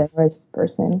 Very Awesome. Generous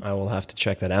person. I will have to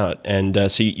check that out.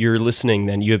 And so you're listening.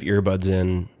 Then you have earbuds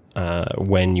in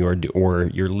when you're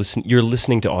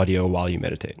listening to audio while you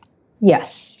meditate.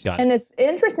 Yes. Got it. And it's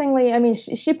interestingly, I mean,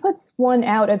 she puts one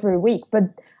out every week, but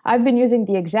I've been using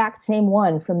the exact same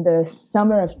one from the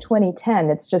summer of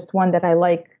 2010. It's just one that I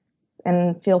like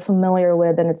and feel familiar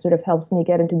with, and it sort of helps me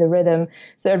get into the rhythm.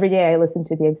 So every day I listen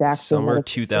to the exact Summer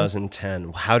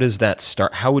 2010. How does that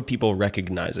start? How would people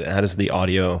recognize it? How does the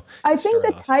audio I think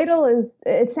the title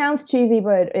it sounds cheesy,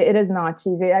 but it is not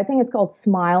cheesy. I think it's called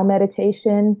Smile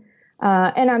Meditation.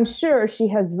 And I'm sure she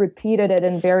has repeated it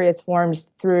in various forms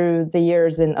through the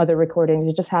years in other recordings.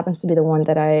 It just happens to be the one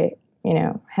that I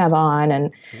have on, and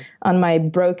on my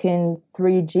broken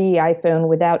 3G iPhone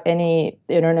without any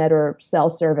internet or cell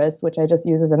service, which I just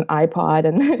use as an iPod,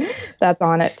 and that's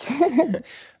on it.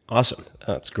 Awesome.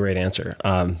 That's a great answer.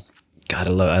 God,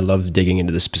 I love digging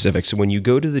into the specifics. So when you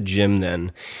go to the gym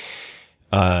then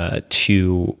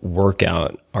to work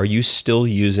out, are you still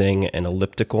using an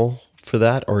elliptical for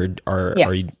that, or Yes.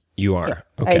 are you are?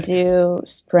 Yes. Okay. I do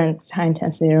sprint high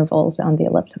intensity intervals on the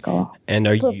elliptical. And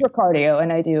are for cardio,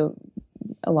 and I do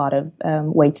a lot of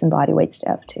weights and body weight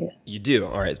stuff too. You do?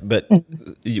 All right. But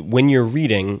when you're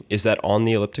reading, is that on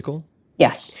the elliptical?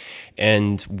 Yes.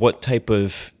 And what type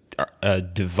of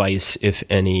device, if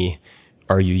any,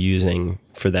 are you using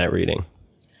for that reading?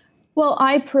 Well,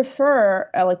 I prefer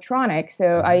electronic,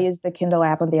 so I use the Kindle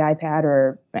app on the iPad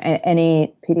or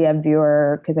any PDF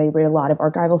viewer because I read a lot of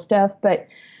archival stuff. But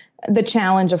the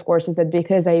challenge, of course, is that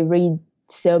because I read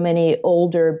so many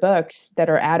older books that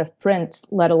are out of print,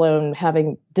 let alone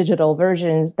having digital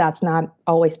versions, that's not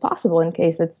always possible. In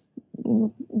case it's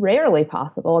rarely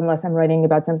possible unless I'm writing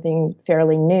about something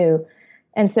fairly new.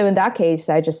 And so in that case,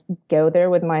 I just go there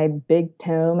with my big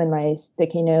tome and my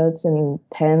sticky notes and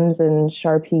pens and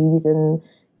Sharpies and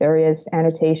various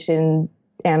annotation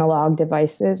analog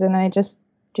devices, and I just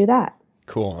do that.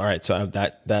 Cool. All right. So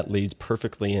that leads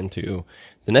perfectly into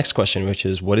the next question, which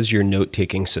is, what does your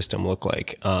note-taking system look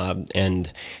like?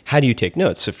 And how do you take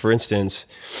notes? So for instance,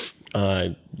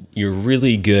 you're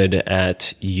really good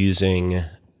at using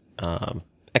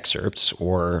excerpts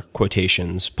or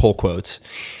quotations, pull quotes.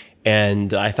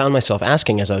 And I found myself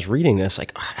asking as I was reading this,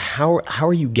 like, how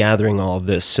are you gathering all of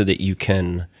this so that you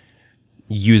can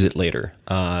use it later?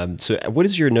 So what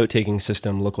does your note-taking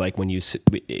system look like when you sit,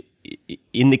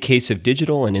 in the case of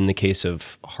digital and in the case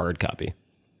of hard copy?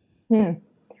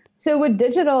 So with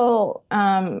digital,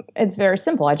 it's very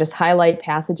simple. I just highlight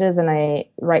passages and I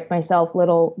write myself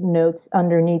little notes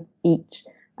underneath each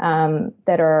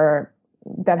that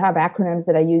have acronyms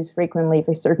that I use frequently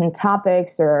for certain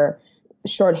topics or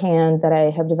shorthand that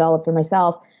I have developed for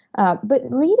myself. But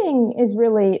reading is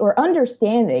really, or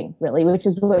understanding really, which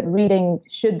is what reading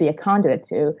should be a conduit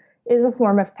to, is a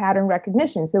form of pattern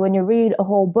recognition. So when you read a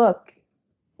whole book,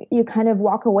 you kind of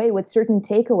walk away with certain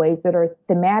takeaways that are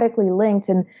thematically linked,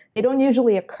 and they don't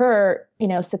usually occur,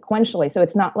 sequentially. So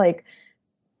it's not like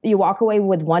you walk away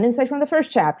with one insight from the first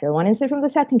chapter, one insight from the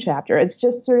second chapter. It's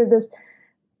just sort of this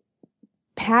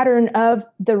pattern of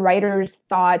the writer's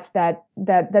thoughts that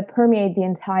permeate the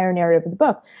entire narrative of the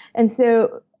book. And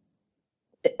so,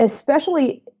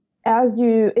 especially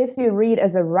if you read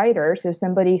as a writer, so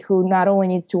somebody who not only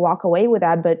needs to walk away with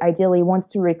that, but ideally wants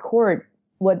to record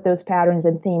what those patterns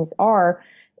and themes are,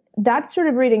 that sort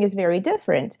of reading is very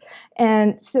different.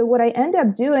 And so what I end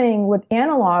up doing with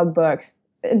analog books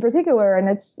in particular,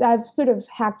 and I've sort of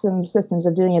hacked some systems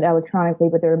of doing it electronically,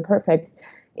 but they're imperfect,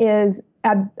 is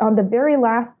on the very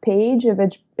last page of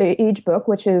each book,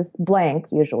 which is blank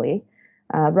usually,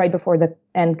 right before the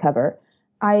end cover,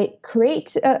 I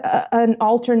create an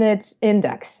alternate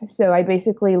index. So I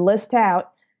basically list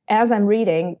out, as I'm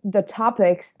reading, the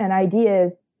topics and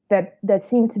ideas that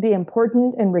seem to be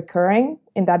important and recurring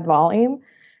in that volume.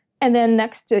 And then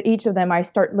next to each of them, I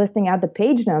start listing out the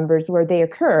page numbers where they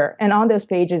occur. And on those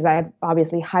pages, I've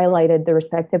obviously highlighted the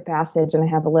respective passage, and I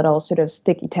have a little sort of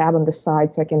sticky tab on the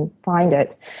side so I can find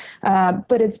it.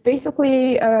 But it's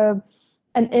basically an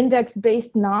index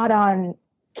based not on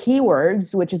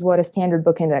keywords, which is what a standard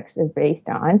book index is based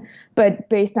on, but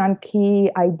based on key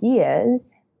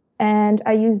ideas. And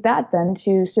I use that then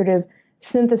to sort of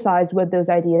synthesize what those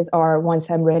ideas are once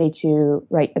I'm ready to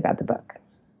write about the book.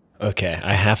 Okay,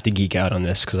 I have to geek out on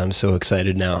this because I'm so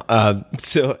excited now.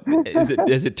 So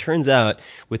as it turns out,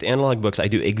 with analog books, I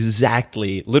do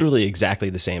literally exactly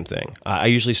the same thing. I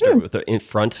usually start with the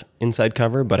inside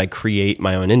cover, but I create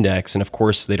my own index. And of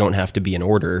course, they don't have to be in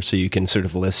order, so you can sort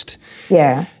of list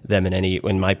them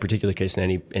in my particular case,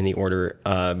 in any order.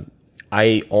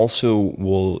 I also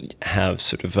will have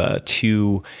sort of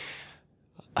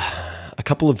a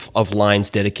couple of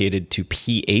lines dedicated to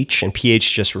PH, and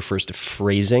PH just refers to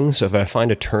phrasing. So if I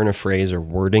find a turn of phrase or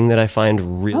wording that I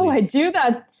find really... Oh, I do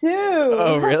that too.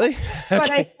 Oh, really? But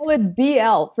I call it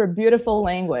BL for beautiful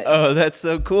language. Oh, that's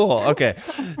so cool. Okay.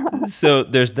 So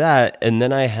there's that. And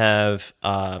then I have,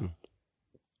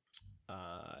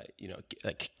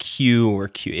 like Q or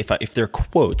Q, if they're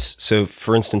quotes. So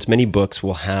for instance, many books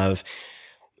will have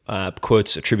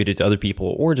quotes attributed to other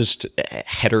people, or just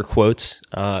header quotes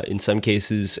in some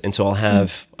cases. And so I'll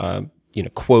have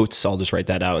quotes. I'll just write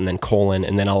that out, and then colon,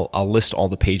 and then I'll list all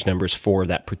the page numbers for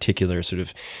that particular sort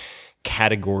of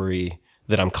category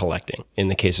that I'm collecting. In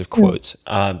the case of quotes,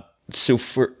 so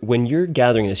for when you're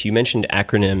gathering this, you mentioned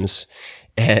acronyms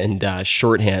and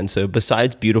shorthand. So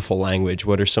besides beautiful language,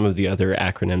 what are some of the other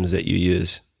acronyms that you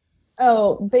use?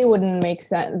 Oh, they wouldn't make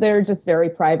sense. They're just very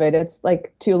private. It's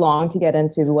like too long to get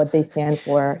into what they stand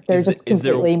for. They're just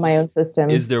completely my own system.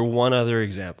 Is there one other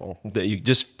example that you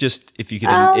just if you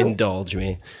could indulge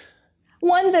me?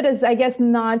 One that is, I guess,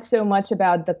 not so much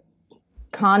about the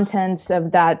contents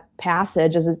of that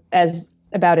passage as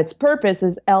about its purpose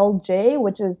is LJ,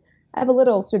 which is, I have a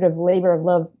little sort of labor of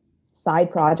love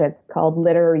side project called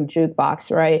Literary Jukebox,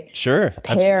 right? Sure.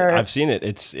 I've seen it.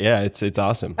 It's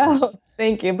awesome. Oh,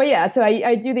 thank you. But yeah, so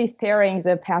I do these pairings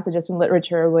of passages from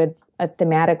literature with a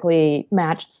thematically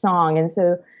matched song. And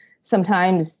so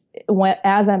sometimes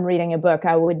as I'm reading a book,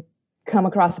 I would come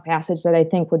across a passage that I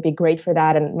think would be great for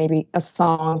that, and maybe a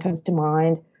song comes to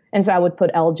mind. And so I would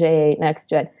put LJ next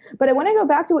to it. But I want to go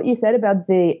back to what you said about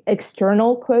the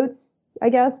external quotes, I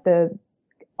guess, the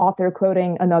author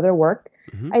quoting another work.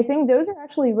 Mm-hmm. I think those are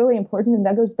actually really important. And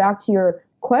that goes back to your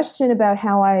question about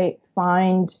how I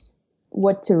find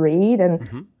what to read.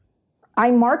 And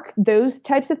I mark those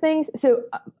types of things. So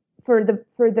for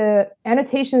the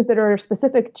annotations that are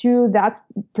specific to that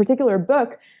particular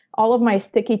book, all of my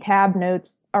sticky tab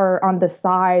notes are on the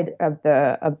side of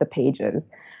the pages.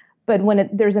 But when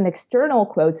there's an external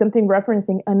quote, something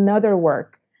referencing another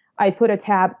work, I put a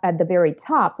tab at the very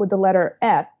top with the letter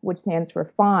F, which stands for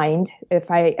find, if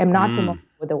I am not familiar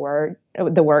with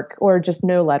the work, or just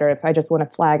no letter if I just want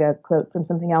to flag a quote from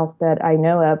something else that I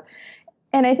know of.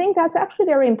 And I think that's actually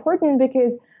very important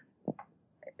because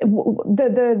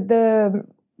the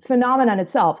phenomenon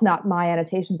itself, not my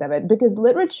annotations of it, because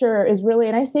literature is really,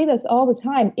 and I say this all the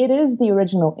time, it is the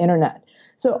original internet.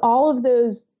 So all of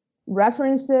those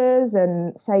references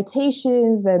and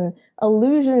citations and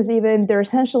allusions, even, they're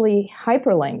essentially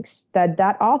hyperlinks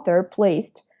that author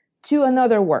placed to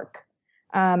another work.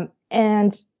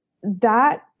 And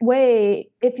that way,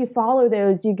 if you follow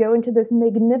those, you go into this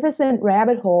magnificent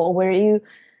rabbit hole where you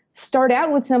start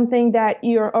out with something that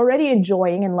you're already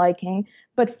enjoying and liking,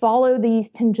 but follow these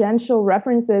tangential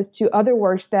references to other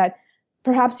works that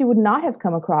perhaps you would not have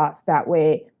come across that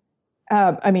way,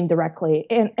 directly.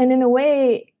 And in a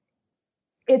way,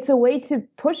 it's a way to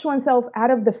push oneself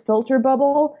out of the filter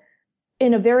bubble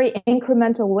in a very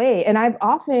incremental way. And I've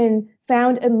often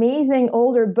found amazing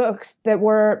older books that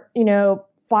were,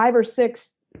 5 or 6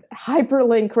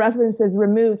 hyperlink references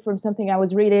removed from something I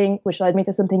was reading, which led me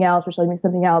to something else, which led me to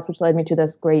something else, which led me to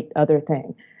this great other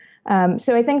thing.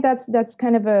 So I think that's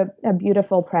kind of a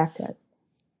beautiful practice.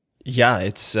 Yeah,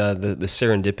 it's the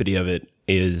serendipity of it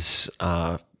is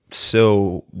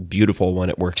so beautiful when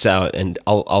it works out. And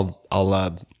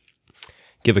I'll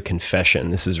give a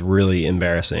confession. This is really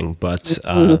embarrassing, but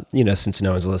since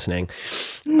no one's listening,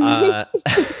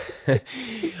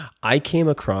 I came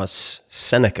across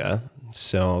Seneca.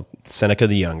 So Seneca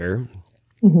the Younger,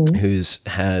 who's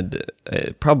had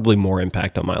probably more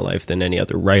impact on my life than any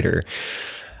other writer.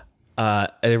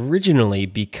 Originally,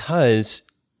 because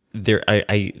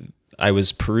I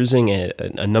was perusing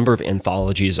a number of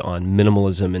anthologies on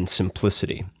minimalism and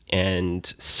simplicity, and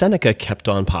Seneca kept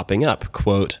on popping up.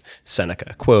 Quote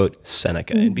Seneca,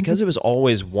 and because it was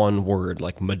always one word,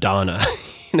 like Madonna.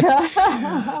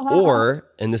 Or,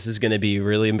 and this is going to be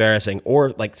really embarrassing,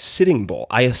 or like Sitting Bull.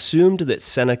 I assumed that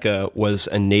Seneca was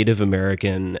a Native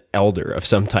American elder of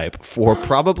some type for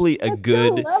probably a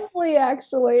good... So lovely,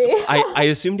 actually. I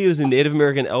assumed he was a Native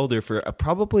American elder for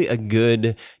probably a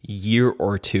good year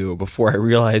or two before I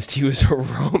realized he was a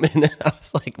Roman. And I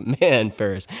was like, man,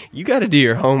 Ferriss, you got to do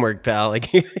your homework, pal.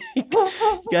 Like, you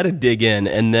got to dig in.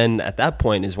 And then at that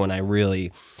point is when I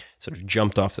really sort of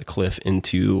jumped off the cliff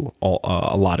into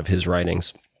a lot of his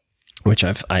writings, which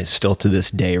I still to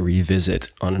this day revisit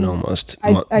on an almost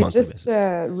monthly basis.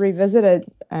 I just revisited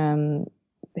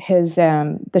his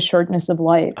The Shortness of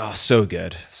Life. Oh, so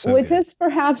good. Which is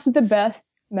perhaps the best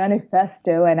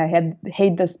manifesto, and I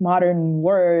hate this modern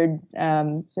word,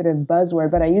 sort of buzzword,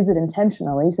 but I use it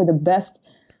intentionally. So the best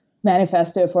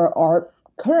manifesto for our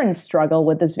current struggle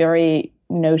with this very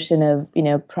notion of,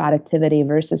 productivity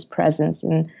versus presence,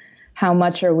 and how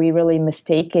much are we really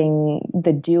mistaking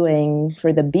the doing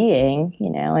for the being,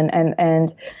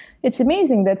 and it's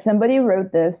amazing that somebody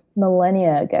wrote this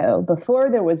millennia ago, before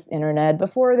there was internet,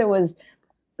 before there was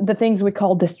the things we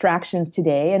call distractions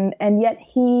today, and yet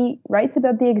he writes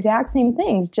about the exact same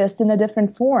things, just in a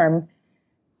different form.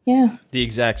 Yeah. The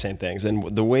exact same things.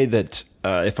 And the way that,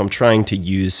 if I'm trying to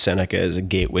use Seneca as a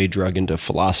gateway drug into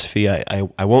philosophy,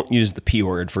 I won't use the P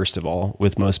word, first of all,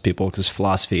 with most people, because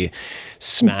philosophy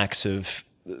smacks of,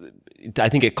 I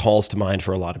think it calls to mind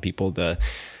for a lot of people the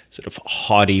sort of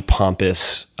haughty,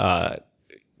 pompous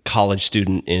college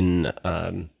student in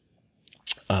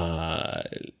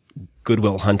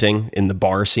Goodwill Hunting, in the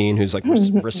bar scene, who's like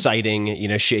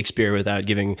reciting, Shakespeare without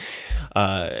giving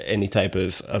any type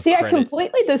of See, credit. I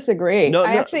completely disagree.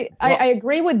 I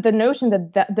agree with the notion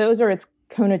that those are its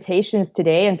connotations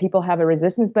today, and people have a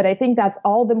resistance. But I think that's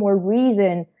all the more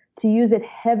reason to use it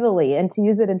heavily and to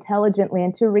use it intelligently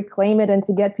and to reclaim it and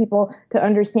to get people to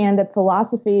understand that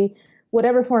philosophy,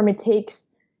 whatever form it takes,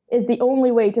 is the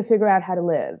only way to figure out how to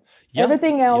live. Yeah,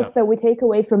 everything else that we take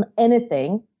away from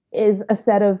anything is a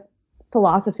set of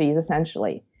philosophies,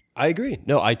 essentially. I agree.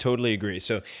 No, I totally agree.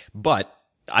 So, but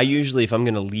I usually, if I'm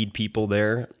going to lead people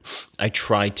there, I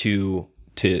try to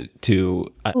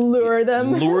lure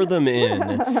them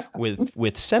in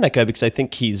with Seneca, because I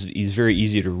think he's very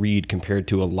easy to read compared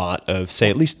to a lot of, say,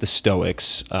 at least the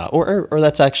Stoics, or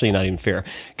that's actually not even fair,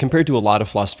 compared to a lot of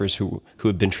philosophers who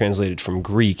have been translated from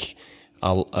Greek.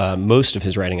 Most of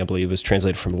his writing, I believe, is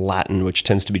translated from Latin, which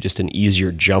tends to be just an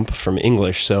easier jump from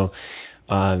English. So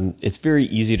it's very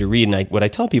easy to read. And what I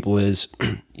tell people is,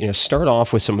 start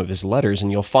off with some of his letters,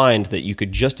 and you'll find that you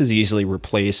could just as easily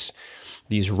replace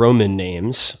these Roman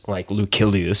names like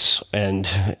Lucilius and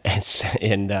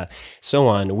so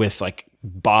on with like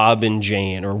Bob and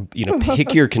Jane, or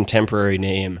pick your contemporary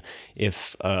name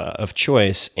if of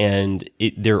choice, and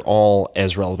they're all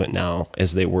as relevant now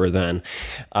as they were then.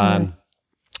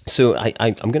 So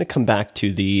I'm going to come back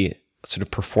to the sort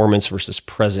of performance versus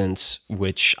presence,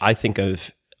 which I think of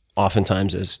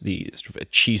oftentimes as the sort of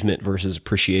achievement versus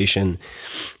appreciation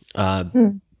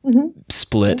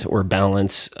split or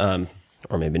balance,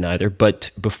 or maybe neither.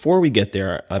 But before we get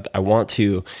there, I want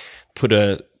to put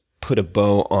a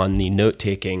bow on the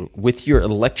note-taking with your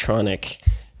electronic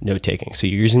note-taking. So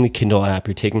you're using the Kindle app,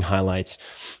 you're taking highlights.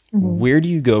 Where do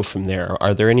you go from there?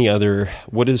 Are there any other,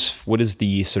 what is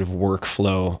the sort of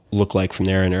workflow look like from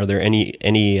there? And are there any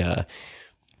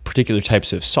particular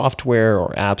types of software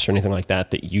or apps or anything like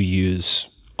that you use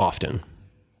often?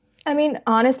 I mean,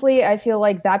 honestly, I feel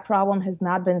like that problem has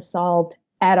not been solved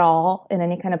at all in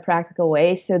any kind of practical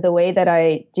way. So the way that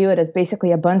I do it is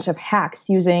basically a bunch of hacks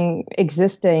using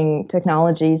existing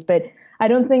technologies. But I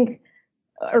don't think,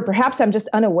 or perhaps I'm just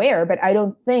unaware, but I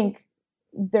don't think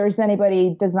there's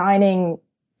anybody designing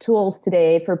tools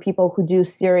today for people who do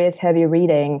serious, heavy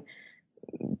reading.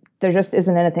 There just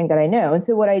isn't anything that I know. And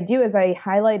so what I do is I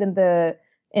highlight in the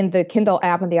in the Kindle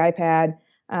app on the iPad.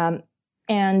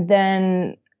 And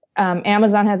then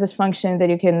Amazon has this function that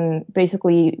you can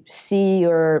basically see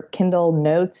your Kindle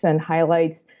notes and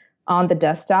highlights on the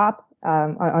desktop,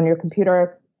 on your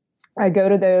computer. I go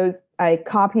to those, I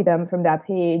copy them from that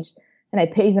page, and I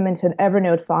paste them into an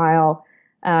Evernote file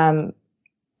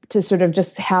to sort of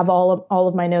just have all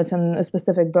of my notes on a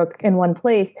specific book in one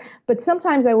place. But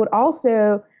sometimes I would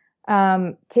also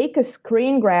take a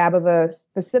screen grab of a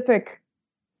specific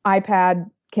iPad,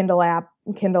 Kindle app,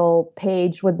 Kindle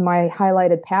page with my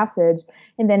highlighted passage,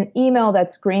 and then email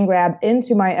that screen grab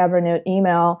into my Evernote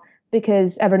email,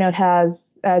 because Evernote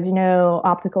has, as you know,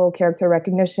 optical character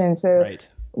recognition. So Right.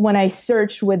 when I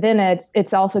search within it,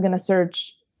 it's also going to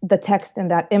search the text in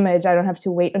that image. I don't have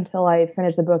to wait until I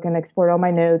finish the book and export all my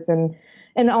notes. And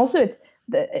also it's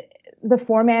the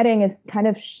formatting is kind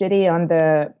of shitty on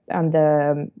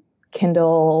the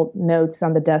Kindle notes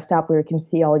on the desktop where you can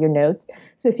see all your notes.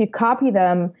 So if you copy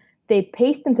them, they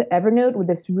paste into Evernote with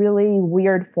this really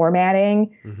weird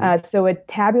formatting. So it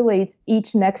tabulates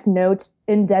each next note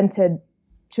indented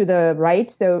to the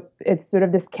right. So it's sort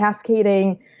of this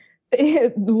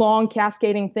long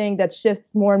cascading thing that shifts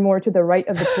more and more to the right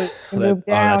of the page. Oh,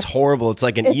 that's horrible. It's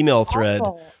like an email thread.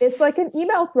 It's like an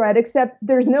email thread, except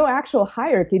there's no actual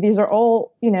hierarchy. These are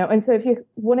all, and so if you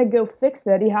want to go fix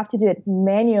it, you have to do it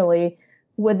manually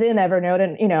within Evernote.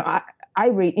 And, I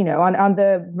read, on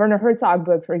the Werner Herzog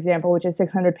book, for example, which is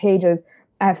 600 pages,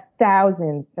 I have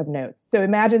thousands of notes. So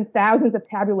imagine thousands of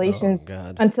tabulations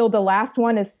until the last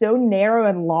one is so narrow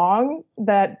and long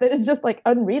that it's just like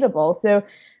unreadable. So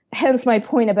hence my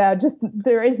point about just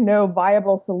there is no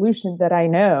viable solution that I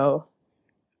know.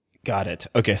 Got it.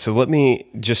 Okay, so let me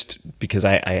just, because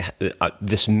I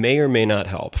this may or may not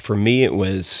help. For me, it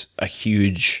was a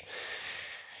huge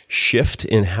shift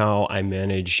in how I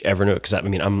manage Evernote, because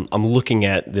I'm looking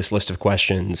at this list of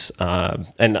questions,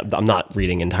 and I'm not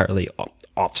reading entirely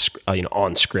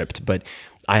on script, but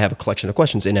I have a collection of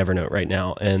questions in Evernote right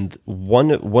now, and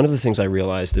one of the things I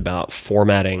realized about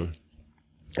formatting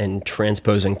and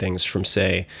transposing things from,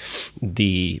 say,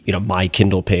 the my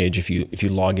Kindle page, if you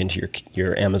log into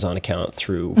your Amazon account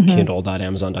through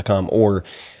kindle.amazon.com, or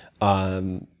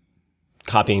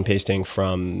copying and pasting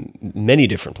from many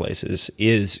different places,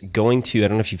 is going to, I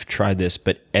don't know if you've tried this,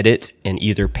 but edit and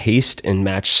either paste and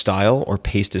match style or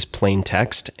paste as plain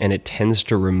text, and it tends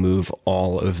to remove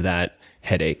all of that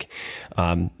headache.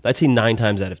 I'd say 9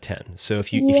 times out of 10. So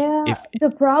if the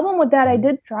problem with that, I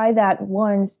did try that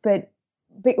once, but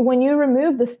when you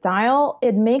remove the style,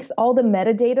 it makes all the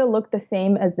metadata look the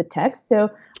same as the text. So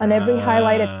on every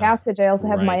highlighted passage, I also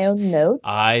have my own notes.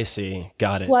 I see.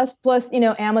 Got it. Plus,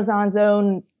 Amazon's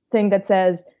own thing that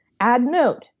says, add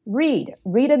note, read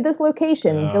at this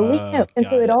location, delete note. And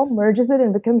so it all merges it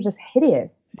and becomes just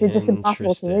hideous. It's just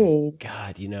impossible to read.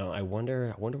 God, I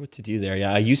wonder what to do there.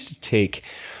 Yeah, I used to take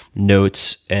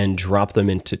notes and drop them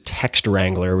into Text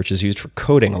Wrangler, which is used for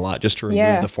coding a lot, just to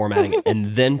remove the formatting, and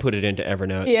then put it into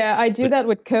Evernote. Yeah, I do that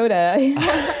with Coda.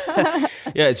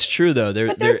 Yeah, it's true though.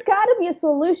 But there's got to be a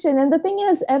solution. And the thing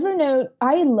is, Evernote,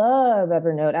 I love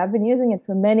Evernote. I've been using it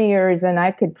for many years, and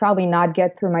I could probably not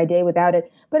get through my day without it.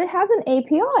 But it has an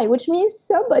API, which means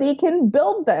somebody can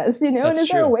build this, and is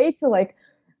there a way to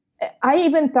I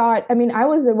even thought, I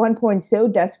was at one point so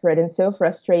desperate and so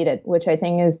frustrated, which I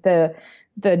think is the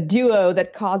duo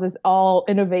that causes all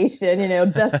innovation,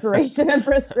 desperation and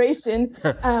frustration.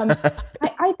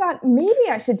 I thought maybe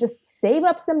I should just save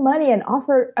up some money and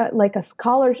offer a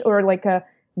scholarship or a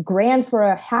grant for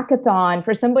a hackathon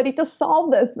for somebody to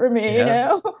solve this for me,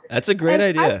 That's a great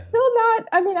idea. I'm still not,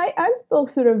 I'm still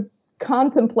sort of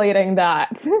contemplating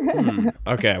that.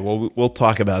 Okay, well, we'll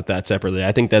talk about that separately.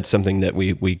 I think that's something that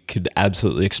we could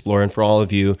absolutely explore. And for all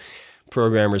of you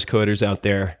programmers, coders out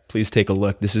there, please take a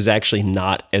look. This is actually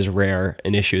not as rare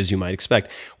an issue as you might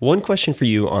expect. One question for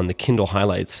you on the Kindle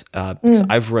highlights, because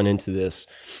I've run into this.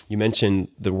 You mentioned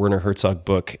the Werner Herzog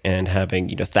book and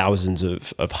having thousands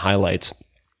of highlights.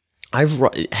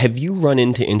 Have you run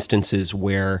into instances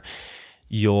where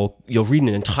you'll read an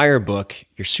entire book,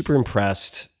 you're super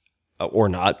impressed, or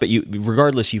not, but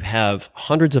regardless, you have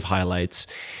hundreds of highlights,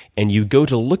 and you go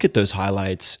to look at those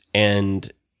highlights,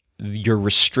 and you're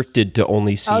restricted to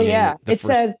only seeing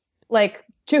says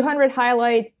 200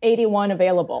 highlights, 81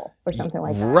 available, or something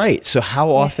like that. Right. So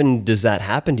how often does that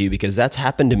happen to you? Because that's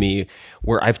happened to me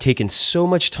where I've taken so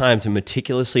much time to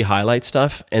meticulously highlight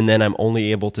stuff, and then I'm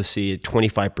only able to see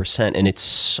 25%, and it's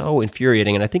so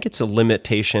infuriating. And I think it's a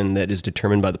limitation that is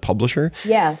determined by the publisher.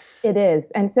 Yes, it is.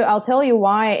 And so I'll tell you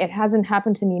why it hasn't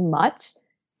happened to me much.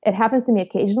 It happens to me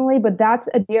occasionally, but that's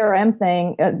a DRM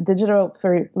thing, digital,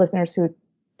 for listeners who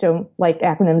don't like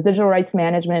acronyms, digital rights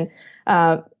management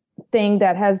thing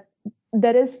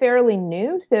that is fairly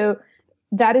new. So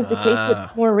that is the case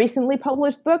with more recently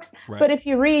published books. Right. But if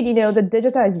you read, the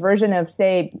digitized version of,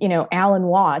 say, Alan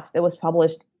Watts that was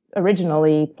published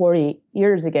originally 40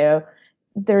 years ago,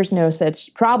 there's no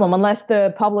such problem unless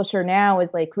the publisher now is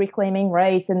like reclaiming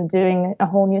rights and doing a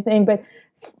whole new thing. But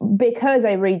because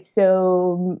I read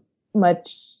so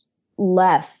much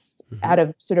less out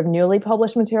of sort of newly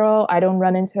published material, I don't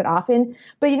run into it often.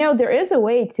 But, there is a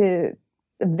way to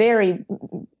very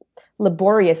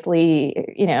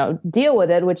laboriously, deal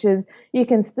with it, which is you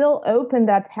can still open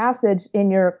that passage in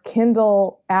your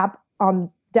Kindle app on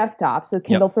desktop, so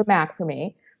Kindle for Mac for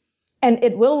me, and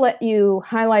it will let you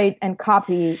highlight and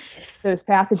copy those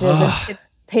passages and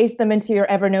paste them into your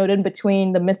Evernote in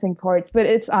between the missing parts, but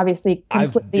it's obviously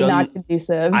completely not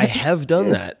conducive. I have done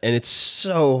that, and it's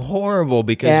so horrible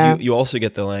because you also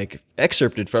get the like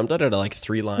excerpted from like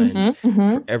 3 lines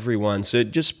for everyone. So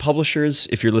just publishers,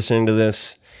 if you're listening to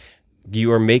this,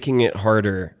 you are making it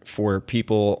harder for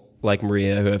people like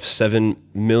Maria who have 7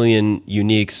 million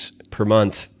uniques per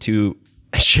month to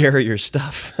share your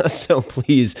stuff. So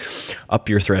please up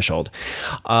your threshold.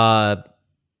 Do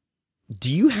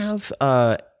you have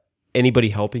anybody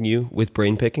helping you with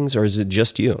brain pickings, or is it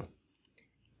just you?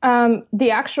 The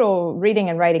actual reading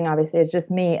and writing, obviously, is just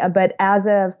me. But as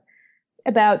of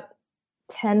about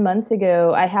 10 months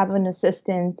ago, I have an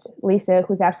assistant, Lisa,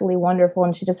 who's absolutely wonderful,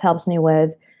 and she just helps me with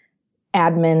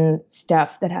admin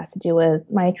stuff that has to do with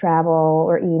my travel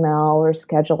or email or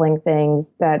scheduling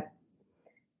things that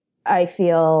I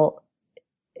feel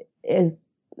is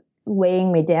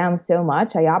weighing me down so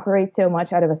much. I operate so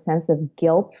much out of a sense of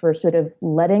guilt for sort of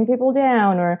letting people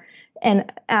down, and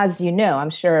as you know, I'm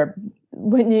sure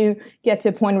when you get to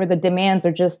a point where the demands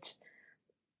are just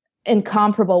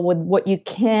incomparable with what you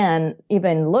can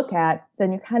even look at,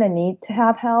 then you kind of need to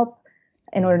have help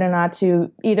in order not to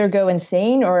either go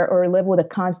insane or live with a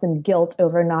constant guilt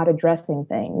over not addressing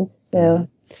things. So,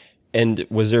 and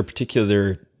was there a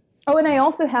particular? Oh, and I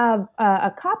also have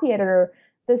a copy editor,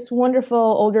 this wonderful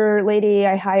older lady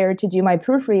I hired to do my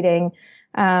proofreading.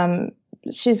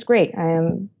 She's great.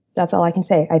 That's all I can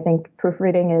say. I think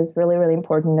proofreading is really, really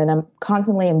important, and I'm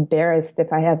constantly embarrassed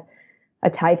if I have a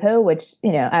typo, which,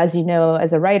 as you know,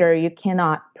 as a writer, you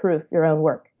cannot proof your own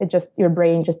work. Your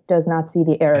brain just does not see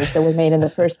the errors that were made in the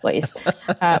first place,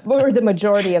 or the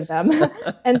majority of them.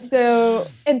 And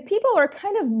people are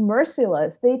kind of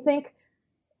merciless. They think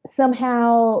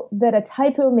somehow that a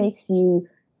typo makes you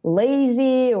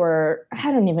lazy, or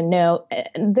I don't even know.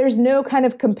 There's no kind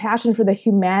of compassion for the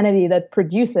humanity that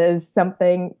produces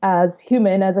something as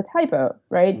human as a typo,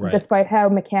 right? Despite how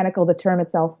mechanical the term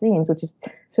itself seems, which is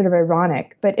sort of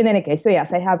ironic. But in any case, so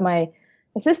yes, I have my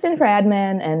assistant for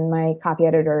admin and my copy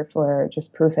editor for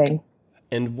just proofing.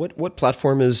 And what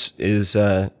platform is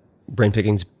Brain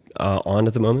Pickings on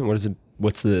at the moment? What is it?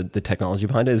 What's the technology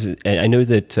behind it? I know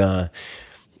that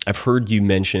I've heard you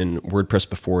mention WordPress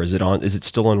before. Is it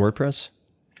still on WordPress?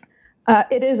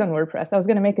 It is on WordPress. I was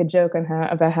going to make a joke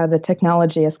about how the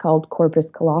technology is called corpus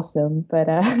callosum, but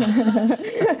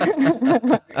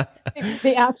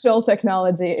the actual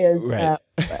technology is right.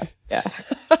 Yeah.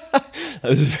 That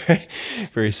was a very,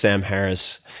 very Sam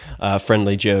Harris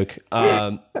friendly joke.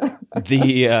 So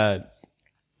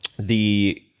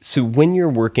when you're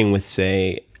working with,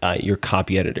 say, your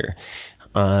copy editor,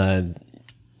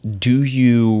 do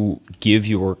you give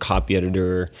your copy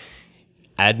editor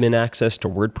admin access to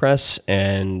WordPress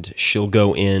and she'll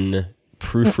go in,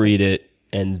 proofread it,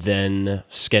 and then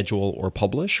schedule or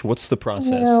publish? What's the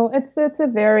process? No, it's a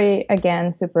very,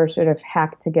 again, super sort of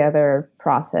hacked together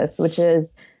process, which is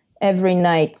every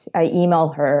night I email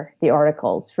her the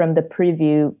articles from the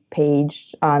preview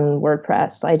page on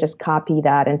WordPress. I just copy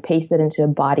that and paste it into a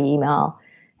body email,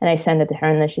 and I send it to her,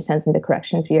 and then she sends me the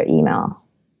corrections via email.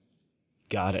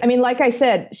 Got it. I mean, like I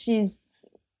said, she's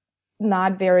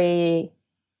not very,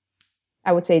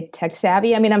 I would say, tech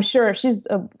savvy. I mean, I'm sure she's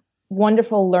a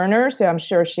wonderful learner, so I'm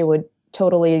sure she would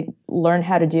totally learn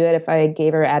how to do it if I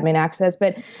gave her admin access.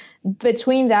 But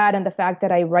between that and the fact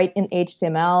that I write in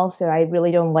HTML, so I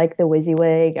really don't like the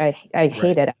WYSIWYG. I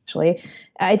hate it, actually.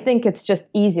 I think it's just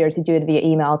easier to do it via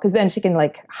email, because then she can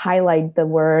like highlight the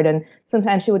word, and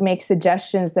sometimes she would make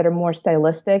suggestions that are more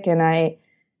stylistic, and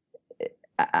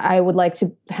I would like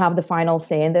to have the final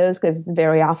say in those, because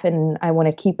very often I want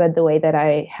to keep it the way that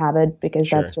I have it, because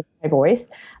Sure. that's just my voice.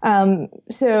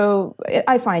 So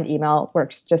I find email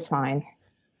works just fine.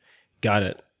 Got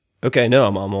it. Okay, no,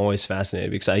 I'm always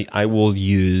fascinated because I will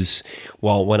use,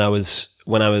 well, when I was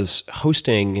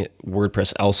hosting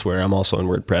WordPress elsewhere, I'm also on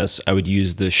WordPress, I would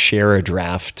use the share a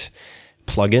draft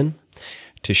plugin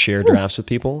to share drafts with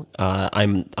people.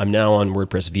 I'm now on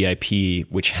WordPress VIP,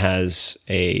 which has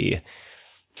a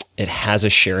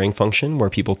sharing function where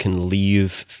people can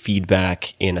leave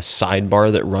feedback in a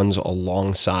sidebar that runs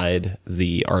alongside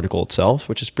the article itself,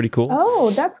 which is pretty cool. Oh,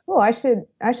 that's cool. I should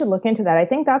look into that. I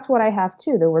think that's what I have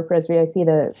too, the WordPress VIP,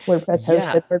 the WordPress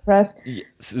hosted WordPress. Yeah,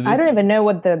 so I don't even know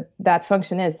what that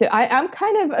function is. So I'm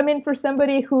kind of, I mean, for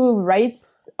somebody who writes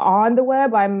on the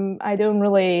web, I don't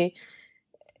really,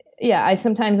 yeah, I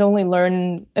sometimes only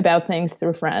learn about things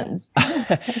through friends.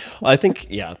 I think,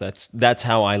 yeah, that's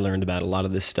how I learned about a lot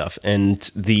of this stuff. And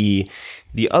the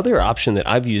other option that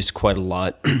I've used quite a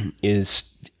lot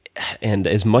is, and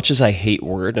as much as I hate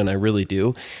Word, and I really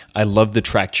do, I love the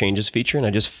track changes feature, and I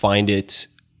just find it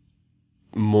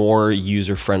more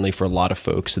user-friendly for a lot of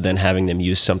folks than having them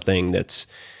use something that's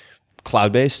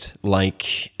cloud-based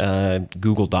like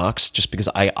Google Docs, just because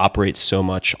I operate so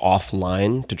much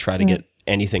offline to try to get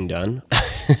anything done.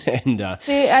 And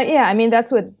yeah, I mean,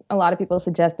 that's what a lot of people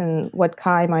suggest and what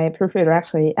Kai, my proofreader,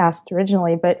 actually asked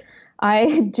originally. But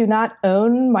I do not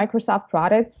own Microsoft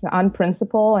products on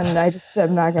principle, and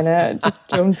I'm not going to just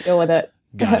don't deal with it.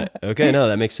 Got it. Okay, no,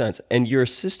 that makes sense. And your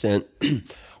assistant,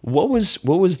 what was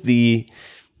the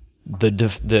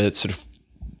sort of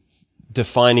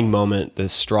defining moment, the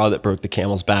straw that broke the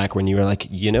camel's back when you were like,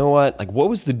 you know what? Like, what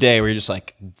was the day where you're just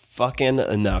like, fucking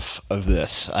enough of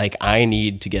this? Like, I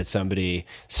need to get somebody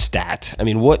stat. I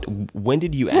mean, when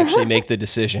did you actually make the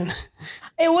decision?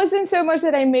 It wasn't so much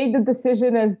that I made the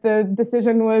decision as the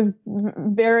decision was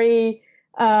very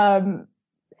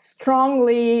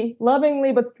strongly,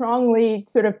 lovingly, but strongly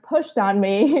sort of pushed on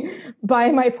me by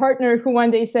my partner, who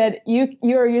one day said, you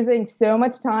are using so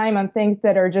much time on things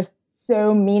that are just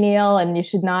so menial, and you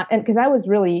should not. And because I was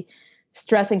really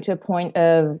stressing to a point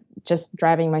of just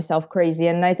driving myself crazy.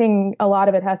 And I think a lot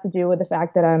of it has to do with the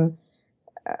fact that I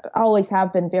always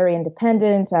have been very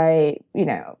independent. I,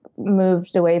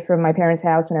 moved away from my parents'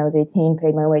 house when I was 18,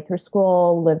 paid my way through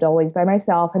school, lived always by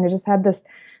myself. And I just had this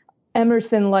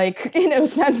Emerson-like,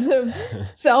 sense of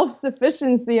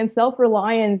self-sufficiency and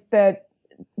self-reliance that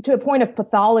to a point of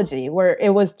pathology where it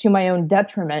was to my own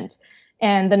detriment.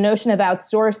 And the notion of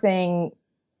outsourcing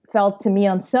felt to me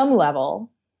on some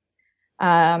level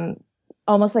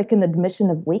almost like an admission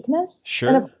of weakness.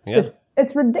 Sure. Yeah.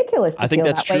 It's ridiculous. I think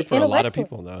that's true for a lot of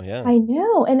people, though. Yeah. I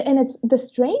know. And it's the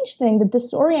strange thing, the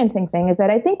disorienting thing is that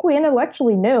I think we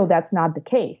intellectually know that's not the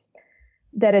case,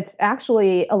 that it's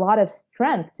actually a lot of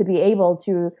strength to be able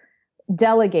to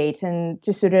delegate and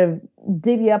to sort of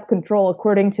divvy up control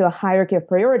according to a hierarchy of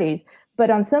priorities. But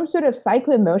on some sort of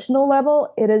psycho-emotional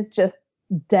level, it is just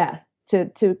death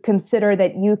to consider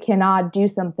that you cannot do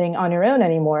something on your own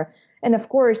anymore. And of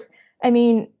course, I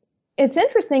mean, it's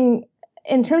interesting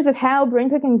in terms of how brain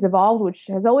picking's evolved, which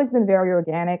has always been very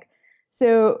organic.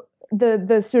 So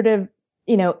the sort of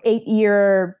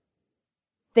 8-year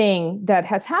thing that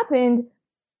has happened,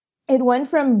 it went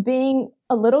from being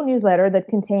a little newsletter that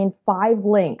contained 5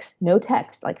 links, no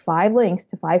text, like 5 links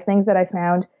to 5 things that I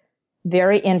found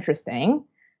very interesting.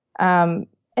 And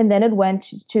then it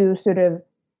went to sort of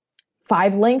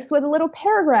 5 links with a little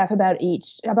paragraph about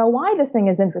why this thing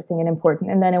is interesting and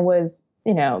important. And then it was,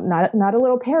 not a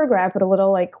little paragraph, but a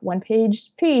little like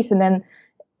 1-page piece. And then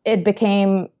it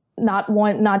became not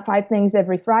 5 things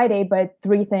every Friday, but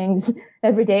 3 things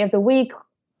every day of the week,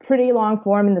 pretty long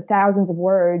form in the thousands of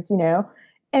words,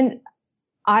 And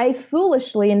I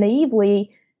foolishly and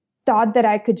naively thought that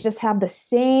I could just have the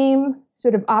same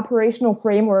sort of operational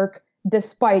framework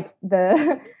despite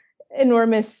the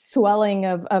enormous swelling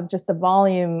of just the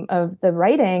volume of the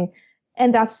writing.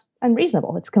 And that's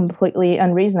unreasonable. It's completely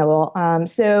unreasonable.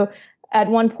 So at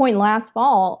one point last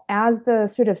fall, as the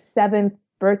sort of 7th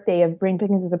birthday of Brain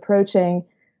Pickings was approaching,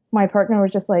 my partner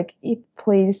was just like,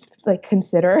 please, like,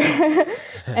 consider.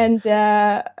 And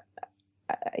yeah.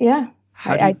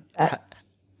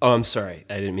 Oh, I'm sorry.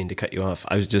 I didn't mean to cut you off.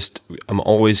 I'm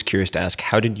always curious to ask,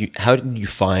 how did you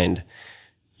find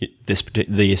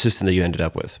the assistant that you ended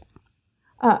up with?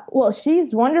 Well,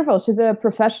 she's wonderful. She's a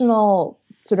professional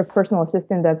sort of personal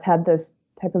assistant that's had this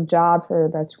type of job for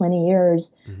about 20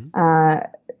 years. Mm-hmm.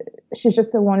 She's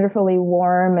just a wonderfully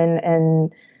warm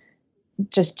and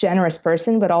just generous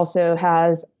person, but also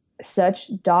has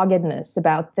such doggedness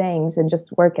about things and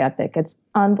just work ethic. It's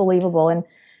unbelievable. And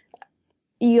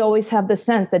you always have the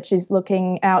sense that she's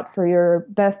looking out for your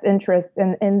best interest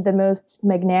in the most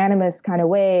magnanimous kind of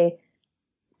way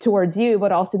towards you,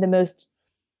 but also the most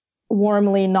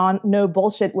warmly no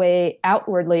bullshit way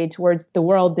outwardly towards the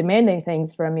world demanding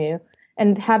things from you.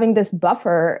 And having this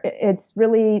buffer, it's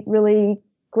really, really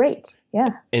great.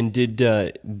 Yeah. And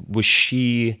was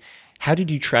she How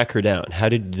did you track her down? How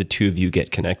did the two of you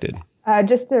get connected?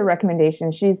 Just a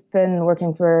recommendation. She's been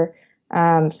working for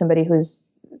somebody who's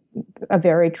a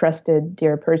very trusted,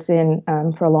 dear person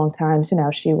for a long time. So now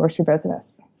she works for both of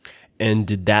us. And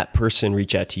did that person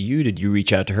reach out to you? Did you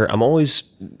reach out to her? I'm always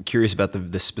curious about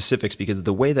the specifics, because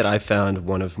the way that I found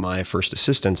one of my first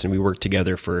assistants, and we worked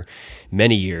together for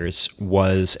many years,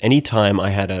 was anytime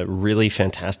I had a really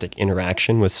fantastic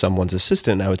interaction with someone's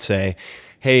assistant, I would say,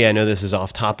 hey, I know this is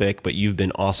off topic, but you've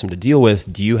been awesome to deal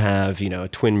with. Do you have, a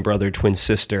twin brother, twin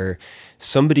sister,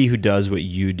 somebody who does what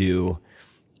you do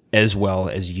as well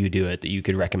as you do it that you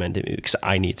could recommend to me, because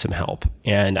I need some help?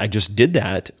 And I just did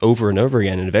that over and over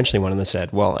again. And eventually one of them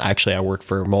said, well, actually I work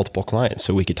for multiple clients,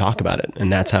 so we could talk about it.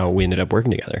 And that's how we ended up working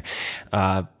together.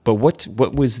 But what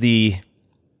was the...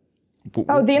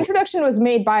 the introduction was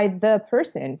made by the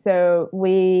person. So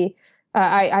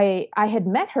I had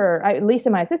met her, Lisa,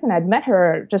 my assistant, I'd met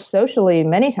her just socially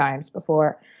many times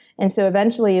before. And so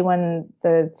eventually when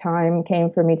the time came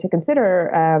for me to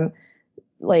consider,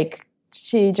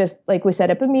 she just, we set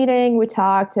up a meeting, we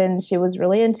talked, and she was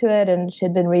really into it, and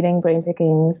she'd been reading Brain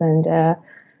Pickings, and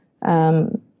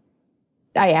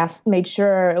I made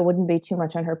sure it wouldn't be too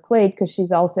much on her plate, because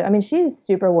she's also, she's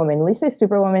superwoman. Lisa's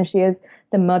superwoman. She is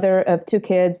the mother of two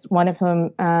kids, one of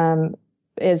whom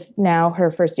is now her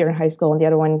first year in high school, and the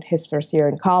other one his first year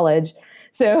in college.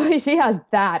 So she has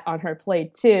that on her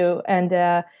plate too.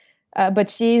 And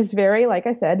but she's very, like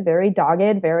I said, very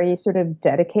dogged, very sort of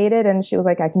dedicated. And she was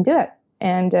like, I can do it.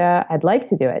 And I'd like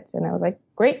to do it. And I was like,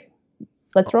 great,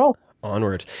 let's roll.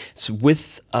 Onward. So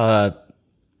with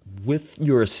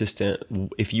your assistant,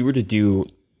 if you were to do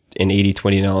an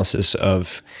 80-20 analysis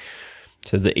of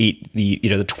the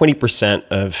 20%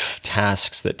 of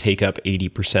tasks that take up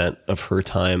 80% of her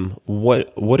time,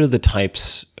 what are the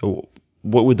types?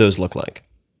 What would those look like?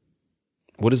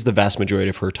 What is the vast majority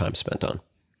of her time spent on?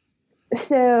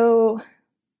 So,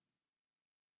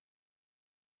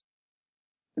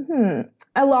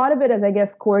 a lot of it is, I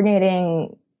guess,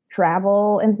 coordinating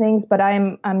travel and things, but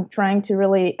I'm trying to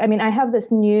really, I have this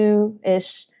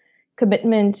new-ish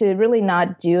commitment to really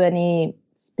not do any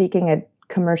speaking at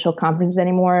commercial conferences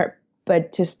anymore,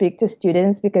 but to speak to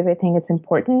students, because I think it's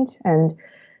important. And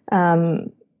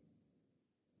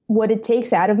what it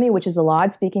takes out of me, which is a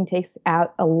lot, speaking takes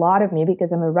out a lot of me,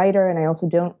 because I'm a writer and I also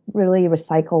don't really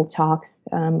recycle talks.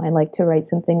 I like to write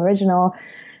something original.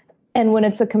 And when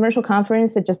it's a commercial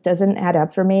conference, it just doesn't add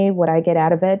up for me, what I get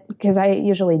out of it, because I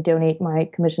usually donate my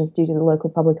commissions due to the local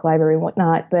public library and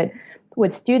whatnot. But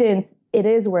with students, it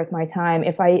is worth my time.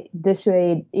 If I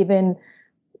dissuade even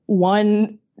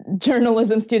one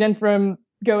journalism student from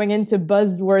going into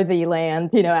buzzworthy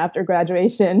land, after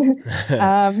graduation,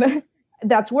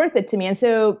 that's worth it to me. And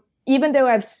so even though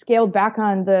I've scaled back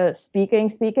on the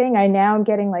speaking, I now am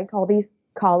getting all these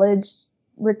college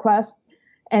requests.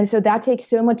 And so that takes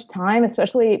so much time,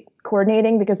 especially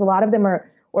coordinating, because a lot of them are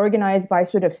organized by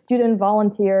sort of student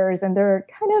volunteers, and they're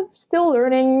kind of still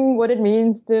learning what it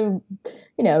means to,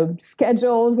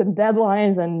 schedules and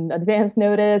deadlines and advance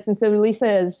notice. And so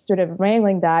Lisa is sort of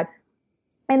wrangling that.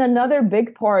 And another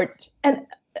big part, and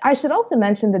I should also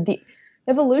mention that the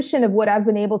evolution of what I've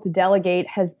been able to delegate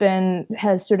has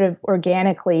sort of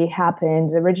organically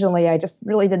happened. Originally, I just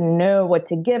really didn't know what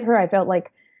to give her. I felt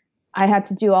like I had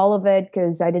to do all of it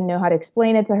because I didn't know how to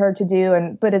explain it to her to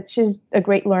do. But she's a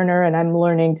great learner, and I'm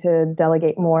learning to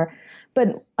delegate more.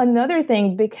 But another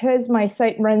thing, because my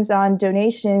site runs on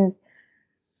donations,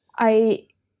 I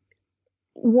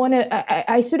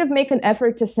sort of make an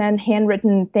effort to send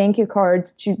handwritten thank you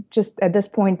cards to, just at this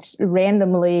point,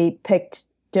 randomly picked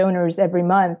donors every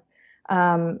month.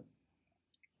 And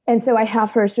so I have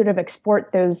her sort of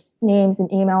export those names and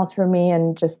emails for me,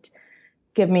 and just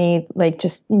give me,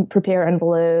 just prepare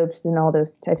envelopes and all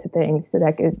those types of things, so that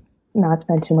I could not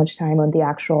spend too much time on the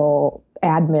actual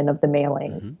admin of the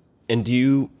mailing. Mm-hmm. And do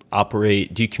you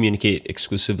communicate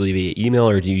exclusively via email,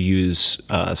 or do you use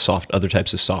other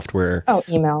types of software? Oh,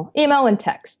 email and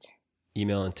text.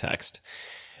 Email and text.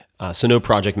 So no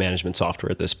project management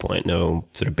software at this point, no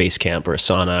sort of Basecamp or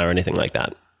Asana or anything like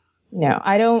that. No,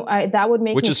 I don't. That would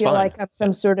make me feel like I'm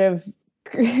some sort of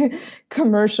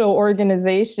commercial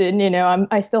organization.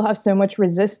 I still have so much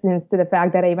resistance to the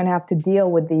fact that I even have to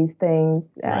deal with these things.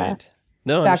 Right.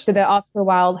 No, back to the Oscar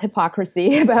Wilde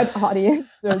hypocrisy about audience,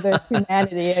 or the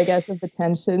humanity, I guess, of the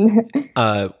tension.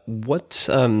 What's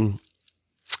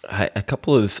a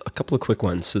couple of quick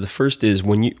ones. So the first is,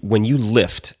 when you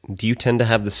lift, do you tend to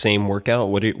have the same workout?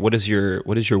 What does your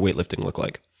weightlifting look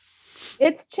like?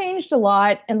 It's changed a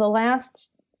lot. In the last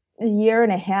year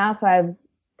and a half, I've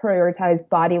prioritized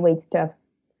body weight stuff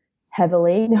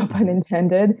heavily, no pun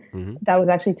intended. That was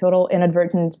actually total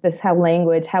inadvertent. This how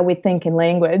we think in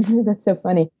language. That's so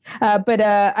funny. I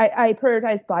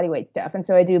prioritize body weight stuff. And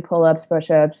so I do pull-ups,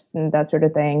 push-ups, and that sort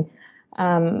of thing.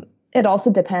 It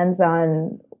also depends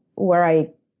on where I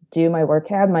do my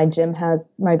workout. My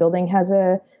building has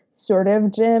a sort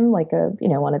of gym, like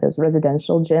one of those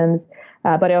residential gyms.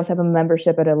 But I also have a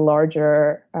membership at a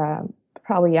larger,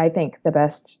 probably I think the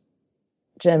best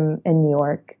gym in New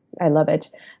York. I love it.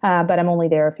 But I'm only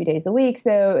there a few days a week.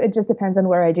 So it just depends on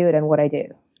where I do it and what I do.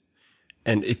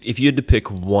 And if you had to pick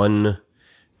one,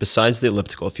 besides the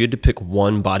elliptical, if you had to pick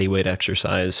one body weight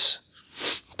exercise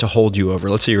to hold you over,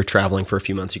 let's say you're traveling for a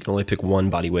few months, you can only pick one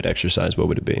body weight exercise, what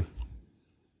would it be?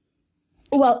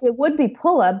 Well, it would be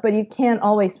pull-up, but you can't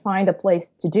always find a place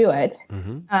to do it.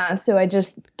 So I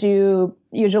just do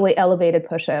usually elevated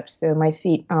push-ups. So my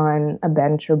feet on a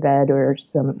bench or bed or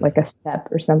like a step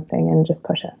or something, and just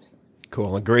push-ups.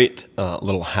 Cool. A great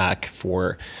little hack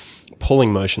for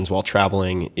pulling motions while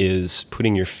traveling is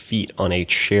putting your feet on a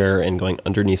chair and going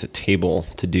underneath a table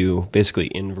to do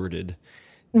basically inverted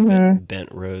bent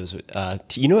rows.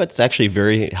 What's actually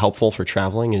very helpful for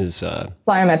traveling is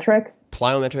Plyometrics.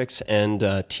 Plyometrics and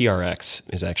TRX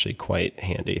is actually quite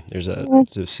handy. There's a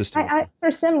system.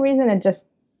 For some reason, it's just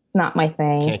not my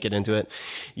thing. Can't get into it.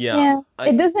 Yeah.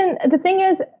 It doesn't. The thing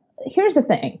is, here's the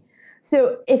thing.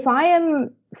 So if I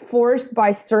am forced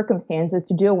by circumstances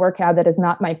to do a workout that is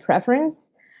not my preference,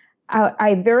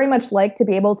 I very much like to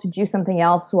be able to do something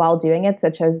else while doing it,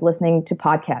 such as listening to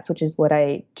podcasts, which is what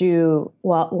I do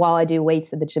while I do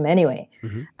weights at the gym anyway.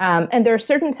 And there are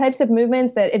certain types of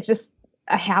movements that it's just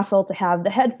a hassle to have the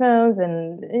headphones,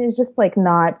 and it's just like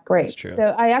not great. That's true.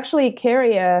 So I actually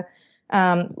carry a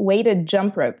weighted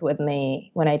jump rope with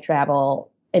me when I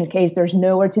travel in case there's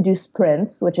nowhere to do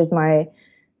sprints, which is my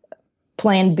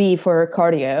plan B for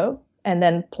cardio. And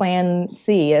then plan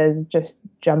C is just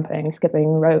jumping,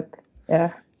 skipping rope.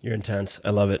 Yeah. You're intense. I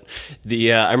love it.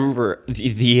 I remember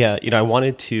I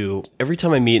wanted to, every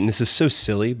time I meet, and this is so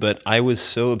silly, but I was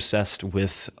so obsessed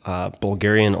with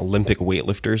Bulgarian Olympic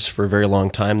weightlifters for a very long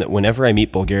time that whenever I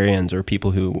meet Bulgarians or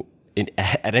people who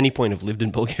at any point have lived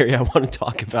in Bulgaria, I want to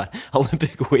talk about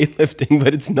Olympic weightlifting,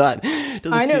 but it's not.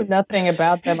 I know nothing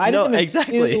about them. I didn't even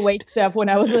do the weight stuff when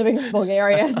I was living in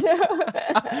Bulgaria.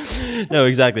 No,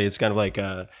 exactly. It's kind of like,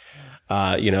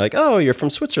 oh, you're from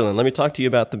Switzerland. Let me talk to you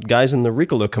about the guys in the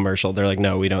Ricola commercial. They're like,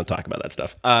 no, we don't talk about that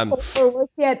stuff. Or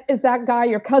worse yet, is that guy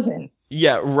your cousin?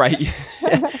 Yeah, right.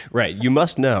 Right. You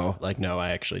must know. Like, no, I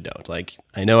actually don't. Like,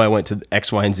 I know I went to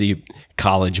X, Y, and Z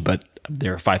college, but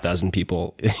there are 5,000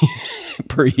 people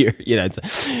per year.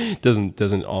 It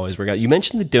doesn't always work out. You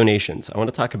mentioned the donations. I want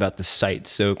to talk about the site.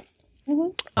 So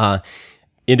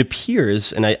it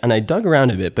appears, and I dug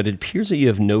around a bit, but it appears that you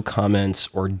have no comments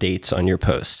or dates on your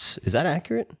posts. Is that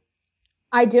accurate?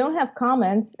 I don't have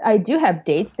comments. I do have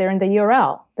dates. They're in the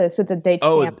URL. So the dates.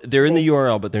 Oh, they're in the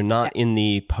URL, but they're not in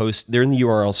the post. They're in the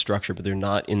URL structure, but they're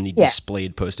not in the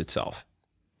displayed post itself.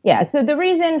 Yeah. So the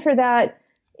reason for that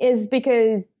is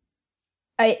because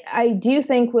I do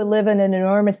think we live in an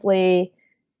enormously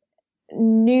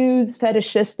news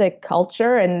fetishistic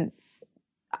culture. And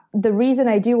the reason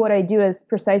I do what I do is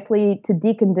precisely to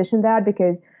decondition that,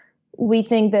 because we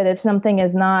think that if something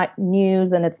is not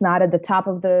news and it's not at the top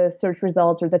of the search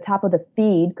results or the top of the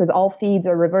feed, because all feeds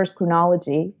are reverse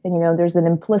chronology, and there's an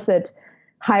implicit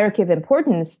hierarchy of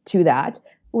importance to that.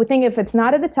 We think if it's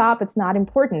not at the top, it's not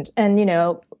important. And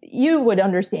you would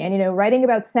understand, writing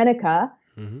about Seneca,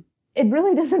 it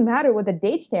really doesn't matter what the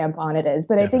date stamp on it is.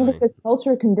 But Definitely. I think because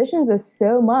culture conditions us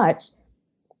so much,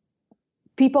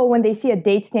 people, when they see a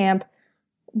date stamp,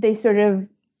 they sort of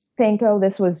think, oh,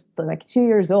 this was like 2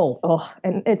 years old. Oh,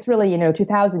 and it's really,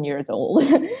 2,000 years old.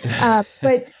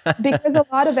 But because a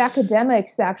lot of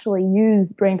academics actually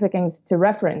use brain pickings to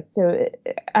reference. So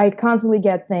I constantly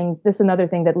get things. This is another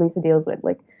thing that Lisa deals with,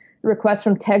 like requests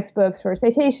from textbooks for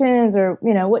citations or,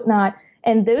 whatnot.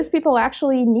 And those people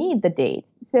actually need the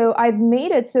dates. So I've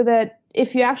made it so that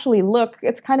if you actually look,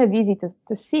 it's kind of easy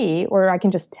to see, or I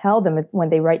can just tell them when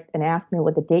they write and ask me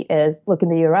what the date is, look in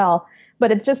the URL.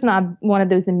 But it's just not one of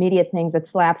those immediate things that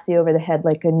slaps you over the head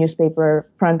like a newspaper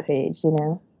front page,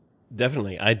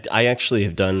 Definitely. I actually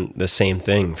have done the same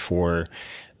thing for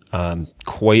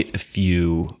quite a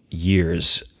few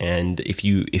years. And if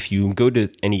you go to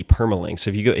any permalinks,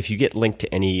 if you get linked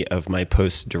to any of my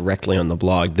posts directly on the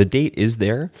blog, the date is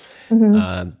there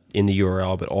in the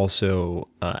URL, but also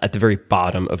at the very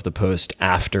bottom of the post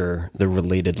after the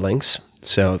related links.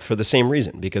 So for the same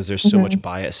reason, because there's so much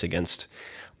bias against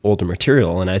older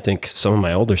material, and I think some of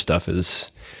my older stuff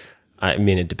is I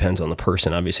mean, it depends on the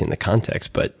person, obviously, in the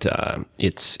context, but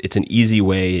it's an easy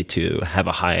way to have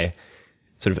a high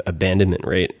sort of abandonment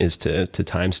rate is to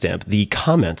timestamp. The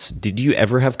comments, did you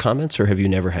ever have comments or have you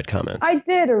never had comments? I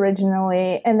did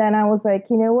originally, and then I was like,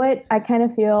 you know what? I kind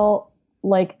of feel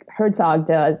like Herzog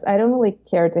does. I don't really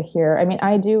care to hear. I mean,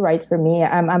 I do write for me.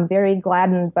 I'm very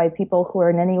gladdened by people who are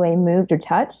in any way moved or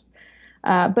touched.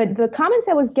 But the comments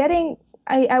I was getting,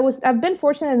 I've been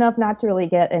fortunate enough not to really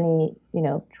get any,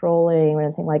 trolling or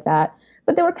anything like that.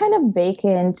 But they were kind of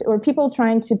vacant, or people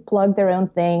trying to plug their own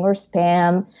thing, or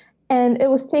spam. And it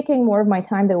was taking more of my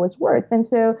time than it was worth. And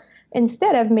so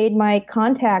instead, I've made my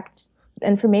contact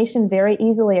information very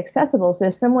easily accessible. So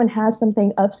if someone has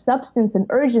something of substance and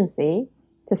urgency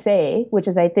to say, which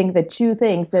is, I think, the two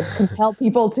things that compel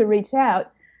people to reach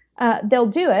out, they'll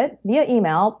do it via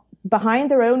email behind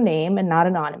their own name and not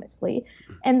anonymously.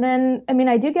 And then, I mean,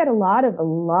 I do get a lot of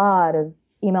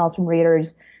emails from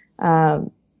readers,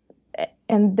 and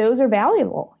those are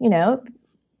valuable,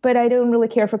 but I don't really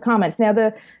care for comments. Now,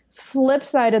 the flip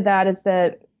side of that is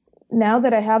that now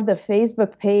that I have the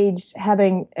Facebook page,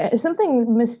 having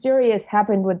something mysterious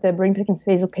happened with the Brain Pickens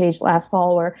Facebook page last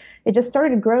fall, where it just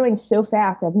started growing so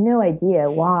fast. I have no idea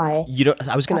why.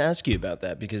 I was going to ask you about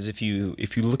that, because if you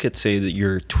look at, say, that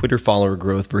your Twitter follower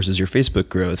growth versus your Facebook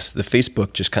growth, the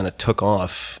Facebook just kind of took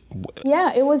off.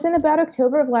 Yeah, it was in about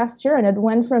October of last year, and it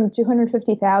went from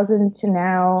 250,000 to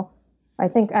now, I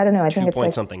think it's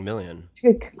like something million.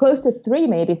 Close to 3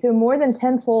 maybe. So more than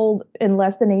tenfold in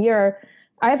less than a year.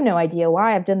 I have no idea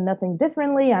why. I've done nothing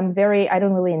differently. I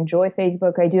don't really enjoy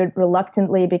Facebook. I do it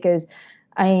reluctantly because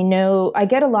I know I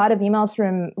get a lot of emails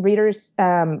from readers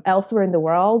elsewhere in the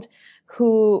world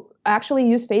who actually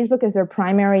use Facebook as their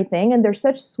primary thing. And they're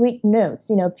such sweet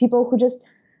notes, people who just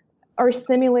are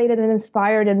stimulated and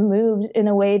inspired and moved in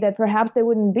a way that perhaps they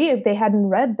wouldn't be if they hadn't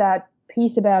read that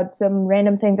piece about some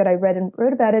random thing that I read and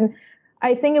wrote about. And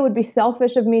I think it would be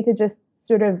selfish of me to just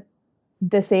sort of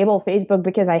disable Facebook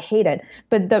because I hate it.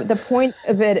 But the point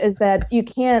of it is that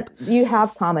you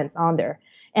have comments on there.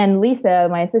 And Lisa,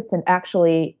 my assistant,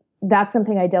 actually, that's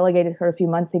something I delegated her a few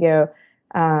months ago,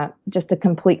 just to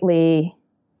completely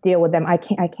deal with them. I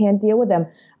can't deal with them.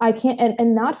 I can't,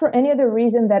 and not for any other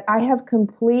reason that I have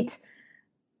complete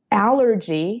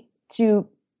allergy to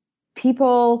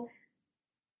people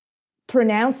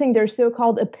pronouncing their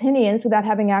so-called opinions without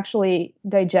having actually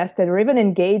digested or even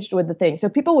engaged with the thing. So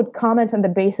people would comment on the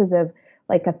basis of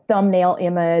like a thumbnail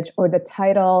image or the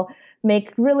title,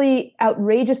 make really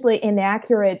outrageously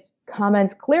inaccurate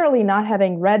comments, clearly not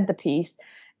having read the piece.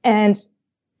 And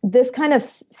this kind of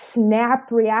snap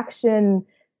reaction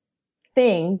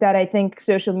thing that I think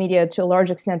social media to a large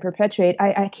extent perpetuate,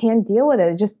 I can't deal with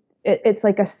it. It's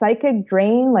like a psychic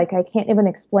drain. Like I can't even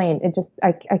explain.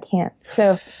 I can't.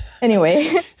 So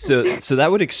anyway. So that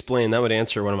would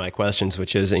answer one of my questions,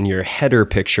 which is in your header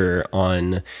picture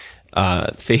on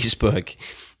Facebook,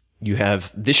 you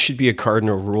have, this should be a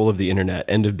cardinal rule of the internet,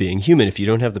 end of being human. If you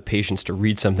don't have the patience to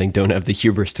read something, don't have the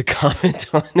hubris to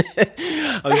comment on it.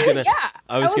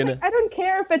 I don't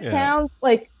care if it sounds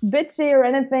like bitchy or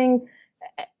anything.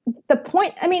 The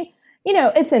point, I mean,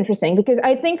 it's interesting because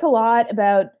I think a lot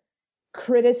about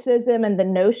criticism and the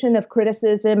notion of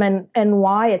criticism and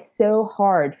why it's so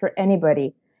hard for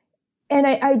anybody. And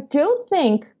I don't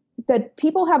think that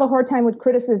people have a hard time with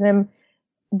criticism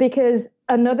because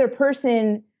another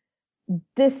person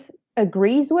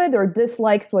disagrees with or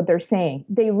dislikes what they're saying.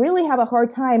 They really have a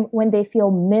hard time when they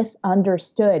feel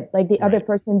misunderstood, like the other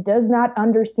person does not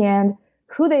understand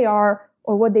who they are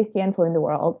or what they stand for in the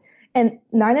world. And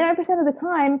 99% of the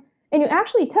time, and you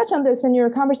actually touch on this in your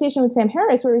conversation with Sam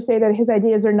Harris, where you say that his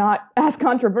ideas are not as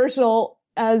controversial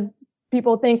as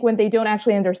people think when they don't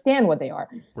actually understand what they are.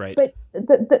 Right. But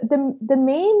the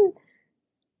main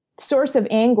source of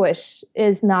anguish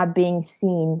is not being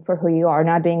seen for who you are,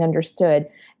 not being understood.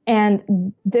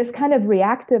 And this kind of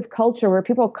reactive culture where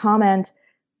people comment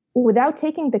without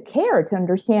taking the care to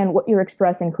understand what you're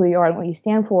expressing, who you are, and what you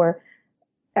stand for,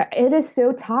 it is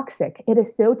so toxic. It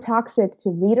is so toxic to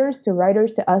readers, to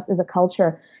writers, to us as a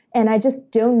culture. And I just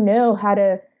don't know how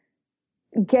to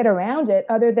get around it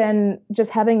other than just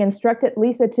having instructed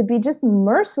Lisa to be just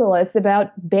merciless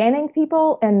about banning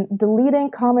people and deleting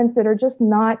comments that are just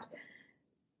not,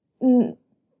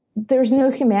 there's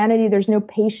no humanity, there's no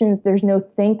patience, there's no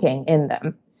thinking in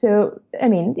them. So, I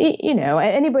mean,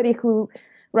 anybody who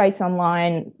writes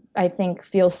online, I think,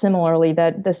 feels similarly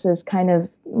that this is kind of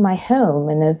my home.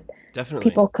 And if Definitely.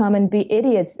 people come and be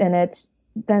idiots in it,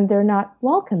 then they're not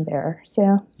welcome there.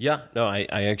 So Yeah, no, I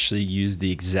actually use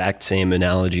the exact same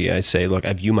analogy. I say, look,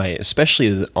 I view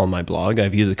especially on my blog, I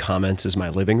view the comments as my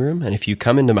living room. And if you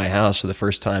come into my house for the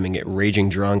first time and get raging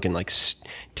drunk and like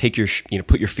take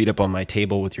put your feet up on my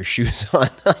table with your shoes on,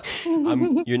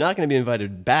 you're not going to be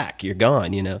invited back. You're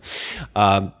gone,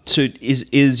 So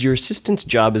is your assistant's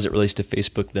job as it relates to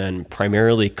Facebook then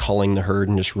primarily culling the herd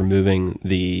and just removing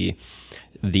the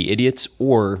idiots,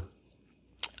 or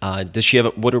does she have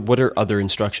what are other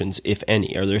instructions, if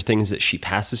any? Are there things that she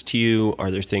passes to you?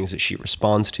 Are there things that she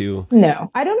responds to?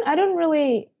 No, I don't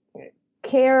really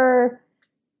care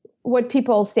what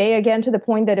people say, again, to the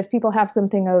point that if people have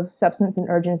something of substance and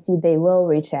urgency, they will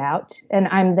reach out. And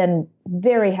I'm then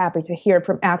very happy to hear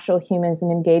from actual humans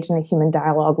and engage in a human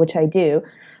dialogue, which I do.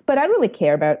 But I really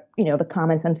care about, the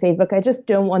comments on Facebook. I just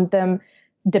don't want them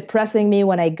depressing me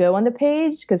when I go on the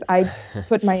page, because I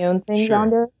put my own things Sure. on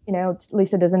there.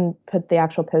 Lisa doesn't put the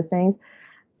actual postings.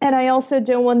 And I also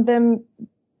don't want them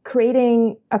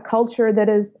creating a culture that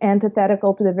is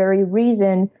antithetical to the very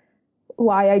reason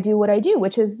why I do what I do,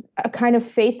 which is a kind of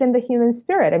faith in the human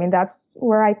spirit. I mean, that's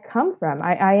where I come from.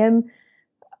 I am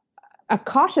a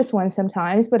cautious one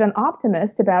sometimes, but an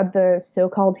optimist about the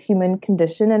so-called human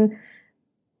condition. And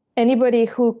anybody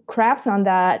who craps on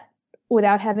that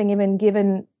without having even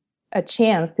given a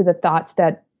chance to the thoughts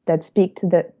that speak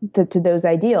to those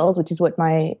ideals, which is what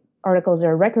my articles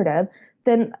are a record of,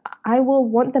 then I will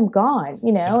want them gone,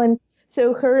 Yeah. And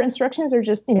so her instructions are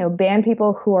just, ban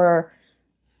people who are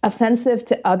offensive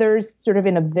to others sort of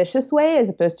in a vicious way, as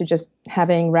opposed to just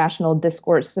having rational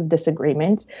discourse of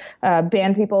disagreement.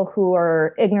 Ban people who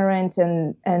are ignorant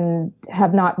and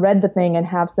have not read the thing and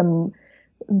have some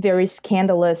very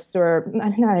scandalous, or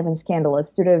not even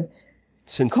scandalous, sort of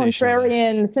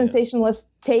contrarian, sensationalist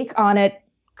take on it,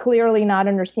 clearly not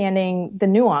understanding the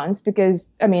nuance, because,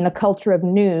 a culture of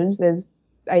news is,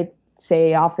 I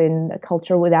say often, a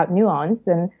culture without nuance.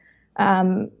 And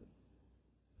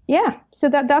so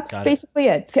that's basically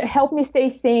it. Help me stay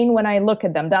sane when I look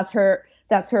at them. That's her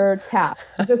task.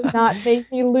 Just not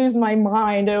make me lose my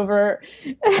mind over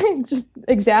just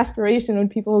exasperation and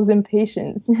people's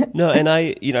impatience. No, and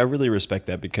I really respect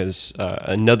that, because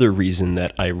another reason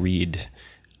that I read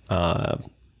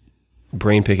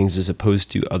Brain Pickings as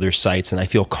opposed to other sites, and I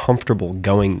feel comfortable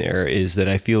going there, is that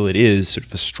I feel it is sort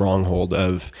of a stronghold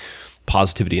of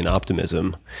positivity and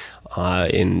optimism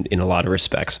in a lot of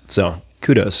respects. So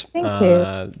kudos. Thank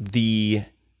you. The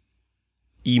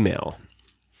email.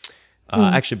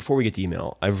 Actually, before we get to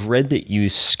email, I've read that you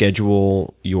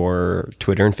schedule your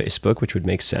Twitter and Facebook, which would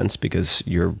make sense because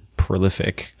you're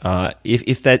prolific.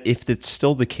 If that's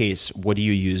still the case, what do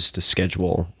you use to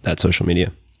schedule that social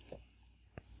media?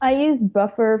 I use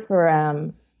Buffer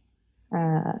for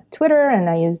Twitter, and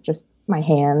I use just my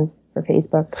hands for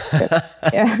Facebook.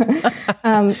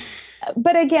 Yeah.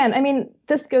 But again,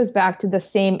 this goes back to the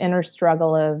same inner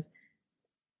struggle of,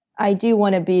 I do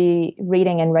want to be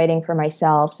reading and writing for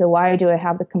myself. So why do I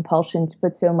have the compulsion to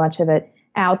put so much of it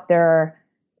out there?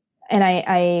 And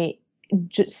I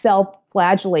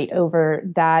self-flagellate over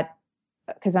that,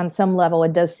 because on some level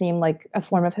it does seem like a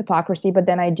form of hypocrisy. But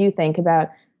then I do think about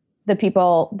the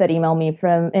people that email me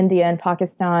from India and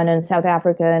Pakistan and South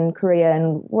Africa and Korea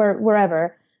and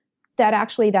wherever, that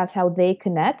actually that's how they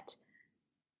connect.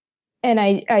 And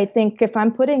I think if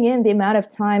I'm putting in the amount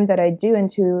of time that I do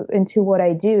into what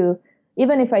I do,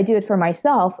 even if I do it for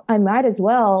myself, I might as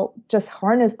well just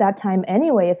harness that time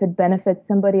anyway if it benefits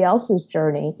somebody else's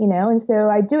journey, And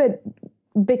so I do it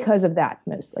because of that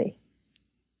mostly.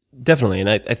 Definitely.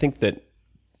 And I think that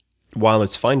while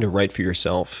it's fine to write for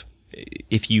yourself,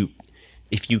 if you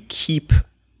keep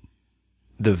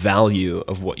the value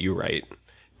of what you write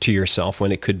to yourself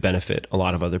when it could benefit a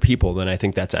lot of other people, then I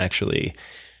think that's actually,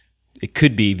 it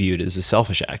could be viewed as a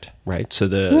selfish act, right? So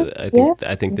I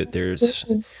think that there's,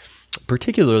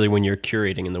 particularly when you're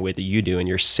curating in the way that you do, and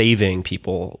you're saving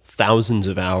people thousands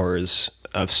of hours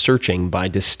of searching by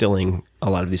distilling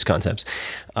a lot of these concepts.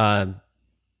 Well,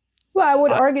 I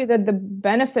would argue that the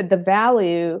benefit, the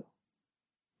value,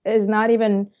 is not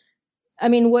even,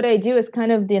 what I do is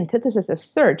kind of the antithesis of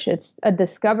search. It's a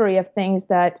discovery of things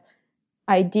that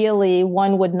ideally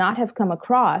one would not have come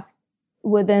across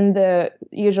within the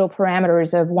usual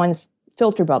parameters of one's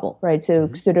filter bubble, right? So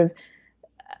sort of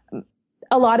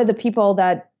a lot of the people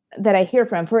that I hear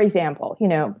from, for example,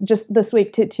 just this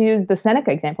week, to use the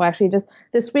Seneca example, actually just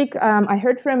this week, I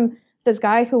heard from this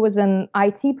guy who was an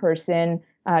IT person,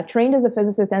 trained as a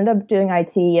physicist, ended up doing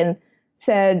IT, and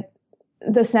said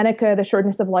the Seneca, the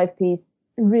shortness of life piece,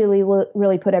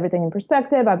 really put everything in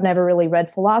perspective. I've never really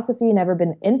read philosophy, never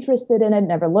been interested in it,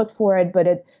 never looked for it, but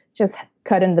it just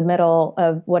cut in the middle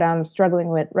of what I'm struggling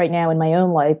with right now in my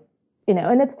own life,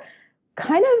 and it's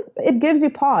kind of, it gives you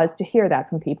pause to hear that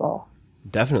from people.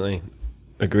 Definitely.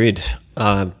 Agreed.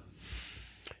 On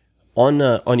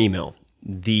email,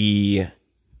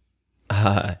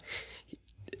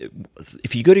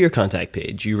 if you go to your contact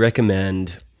page, you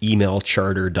recommend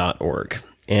emailcharter.org.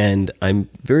 And I'm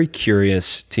very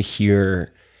curious to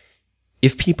hear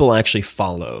if people actually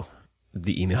follow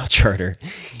the email charter.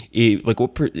 Like,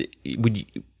 what would you,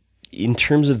 in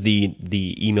terms of the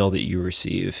email that you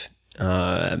receive,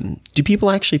 do people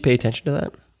actually pay attention to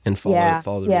that and follow the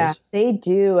rules? Yeah, they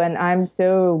do, and I'm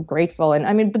so grateful. And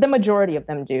I mean, but the majority of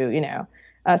them do.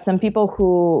 Some people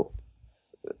who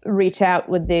reach out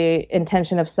with the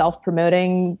intention of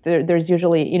self-promoting. There's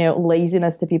usually,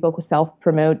 laziness to people who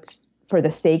self-promote for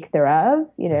the sake thereof.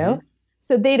 Mm-hmm.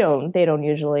 So they don't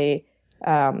usually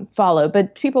follow.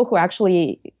 But people who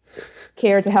actually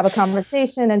care to have a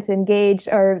conversation and to engage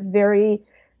are very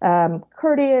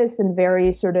courteous and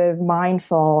very sort of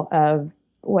mindful of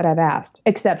what I've asked,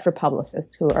 except for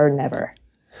publicists who are never.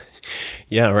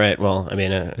 Yeah, right. Well, I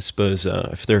mean, I suppose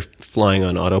if they're flying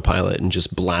on autopilot and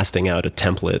just blasting out a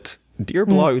template, dear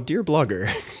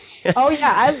blogger. Oh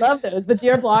yeah, I love those. The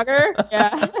dear blogger.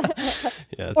 Yeah.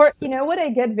 Yeah. Or what I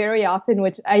get very often,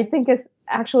 which I think is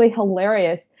actually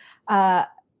hilarious.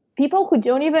 People who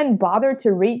don't even bother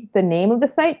to read the name of the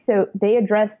site, so they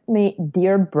address me,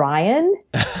 Dear Brian.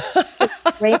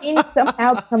 Rain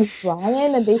somehow becomes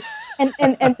Brian, and this,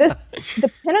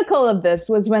 the pinnacle of this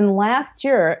was when last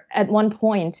year at one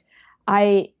point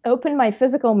I opened my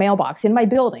physical mailbox in my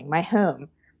building, my home,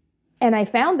 and I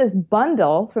found this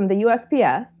bundle from the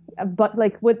USPS, but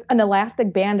like with an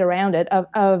elastic band around it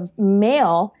of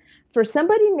mail for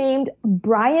somebody named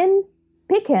Brian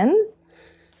Pickens,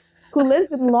 who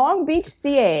lives in Long Beach,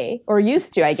 CA, or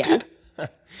used to, I guess.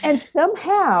 And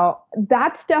somehow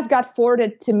that stuff got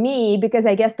forwarded to me because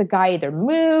I guess the guy either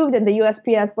moved and the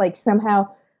USPS like somehow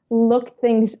looked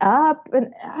things up.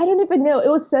 And I don't even know. It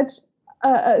was such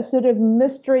a sort of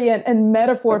mystery and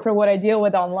metaphor for what I deal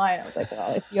with online. I was like,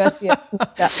 well, if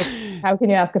USPS, how can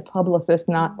you ask a publicist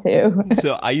not to?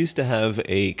 So I used to have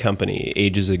a company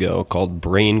ages ago called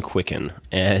Brain Quicken,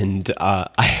 and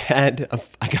I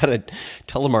got a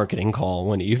telemarketing call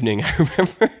one evening, I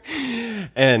remember,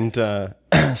 and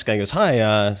this guy goes,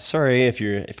 "Hi, sorry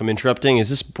if I'm interrupting. Is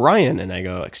this Brian?" And I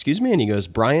go, "Excuse me?" And he goes,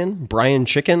 Brian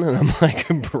Chicken," and I'm like,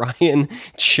 "Brian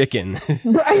Chicken."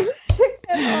 Brian Chicken.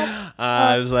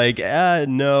 I was like,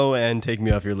 no, and take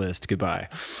me off your list. Goodbye.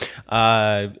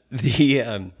 Oh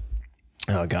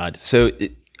God. So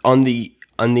on the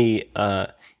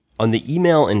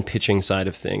email and pitching side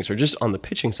of things, or just on the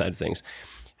pitching side of things,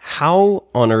 how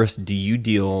on earth do you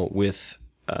deal with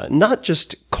not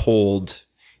just cold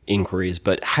inquiries,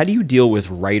 but how do you deal with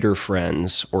writer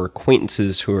friends or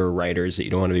acquaintances who are writers that you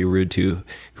don't want to be rude to,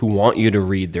 who want you to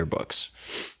read their books?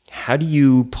 How do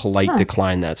you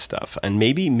decline that stuff? And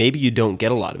maybe you don't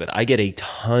get a lot of it. I get a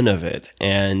ton of it.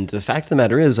 And the fact of the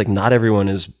matter is, like, not everyone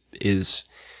is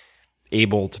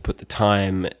able to put the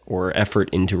time or effort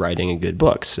into writing a good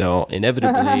book. So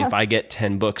inevitably, if I get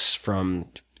 10 books from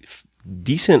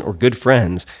decent or good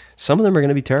friends, some of them are going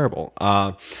to be terrible.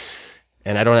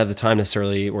 And I don't have the time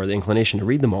necessarily or the inclination to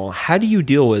read them all. How do you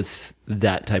deal with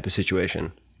that type of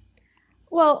situation?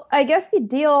 Well, I guess you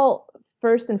deal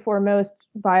first and foremost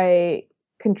by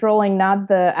controlling not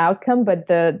the outcome, but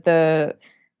the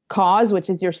cause, which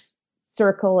is your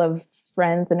circle of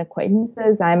friends and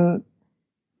acquaintances. I'm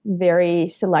very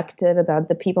selective about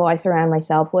the people I surround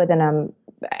myself with, and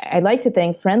I like to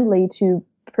think friendly to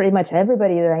pretty much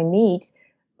everybody that I meet.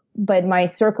 But my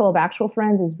circle of actual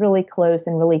friends is really close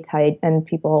and really tight, and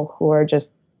people who are just,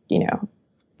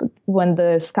 when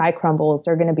the sky crumbles,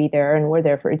 they're going to be there, and we're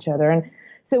there for each other. And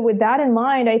so with that in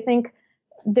mind, I think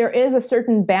there is a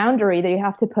certain boundary that you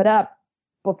have to put up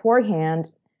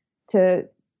beforehand to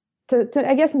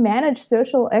I guess, manage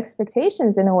social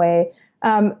expectations in a way.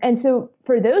 And so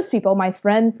for those people, my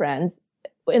friends,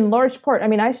 in large part, I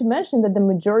mean, I should mention that the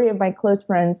majority of my close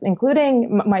friends,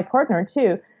 including my partner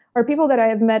too, are people that I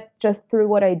have met just through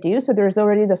what I do. So there's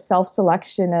already the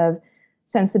self-selection of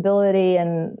sensibility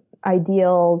and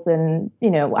ideals. And,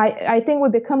 I think we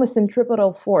become a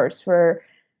centripetal force for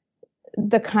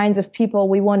the kinds of people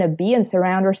we want to be and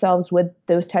surround ourselves with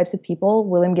those types of people.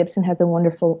 William Gibson has a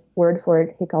wonderful word for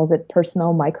it. He calls it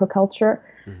personal microculture.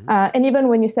 Mm-hmm. And even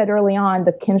when you said early on,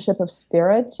 the kinship of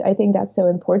spirit, I think that's so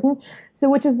important. So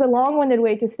which is the long-winded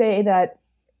way to say that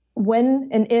when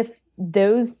and if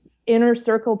those inner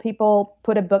circle people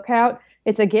put a book out,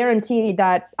 it's a guarantee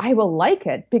that I will like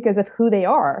it because of who they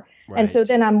are. Right. And so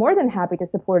then I'm more than happy to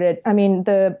support it. I mean,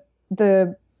 the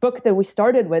the book that we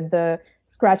started with, the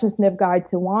Scratch and Sniff Guide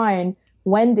to Wine,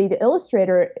 Wendy, the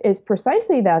illustrator, is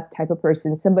precisely that type of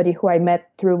person, somebody who I met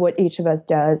through what each of us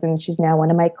does, and she's now one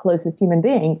of my closest human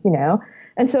beings,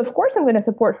 And so, of course, I'm going to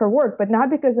support her work, but not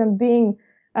because I'm being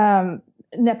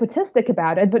nepotistic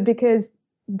about it, but because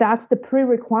that's the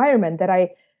pre-requirement that I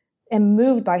am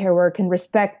moved by her work and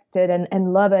respect it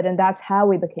and love it, and that's how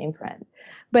we became friends.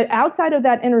 But outside of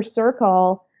that inner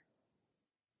circle,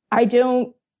 I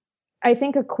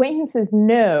think acquaintances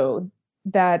know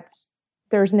that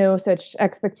there's no such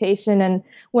expectation. And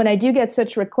when I do get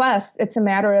such requests, it's a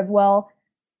matter of, well,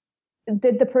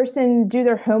 did the person do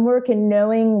their homework in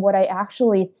knowing what I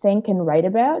actually think and write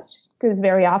about? Because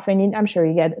very often, I'm sure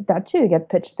you get that too, you get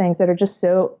pitched things that are just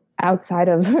so outside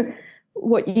of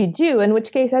what you do, in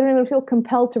which case I don't even feel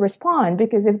compelled to respond,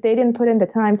 because if they didn't put in the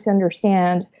time to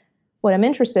understand what I'm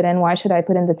interested in, why should I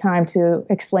put in the time to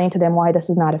explain to them why this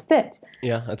is not a fit?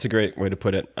 Yeah, that's a great way to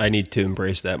put it. I need to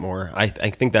embrace that more. I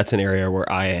think that's an area where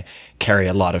I carry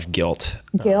a lot of guilt.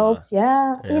 Guilt,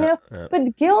 yeah.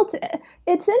 But guilt,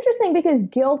 it's interesting because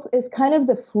guilt is kind of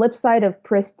the flip side of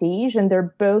prestige, and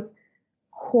they're both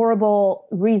horrible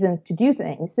reasons to do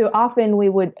things. So often we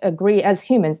would agree as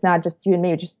humans, not just you and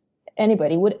me, just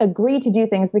anybody would agree to do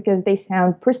things because they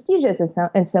sound prestigious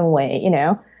in some way,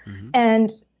 Mm-hmm.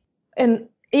 And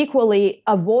equally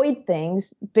avoid things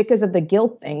because of the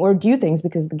guilt thing, or do things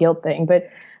because of the guilt thing. But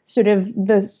sort of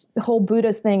this whole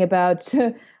Buddhist thing about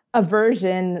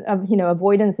aversion of,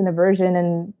 avoidance and aversion,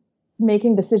 and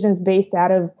making decisions based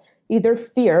out of either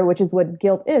fear, which is what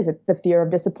guilt is. It's the fear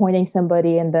of disappointing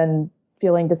somebody and then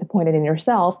feeling disappointed in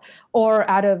yourself, or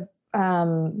out of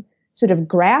sort of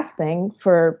grasping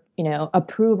for,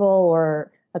 approval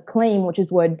or acclaim, which is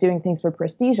what doing things for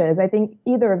prestige is. I think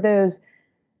either of those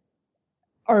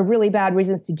are really bad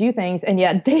reasons to do things, and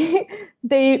yet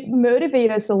they motivate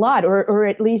us a lot, or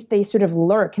at least they sort of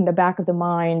lurk in the back of the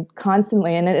mind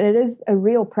constantly, and it is a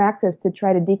real practice to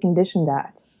try to decondition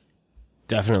that.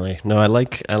 Definitely. No, I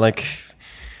like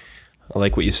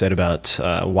what you said about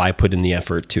why put in the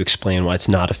effort to explain why it's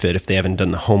not a fit if they haven't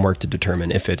done the homework to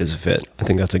determine if it is a fit. I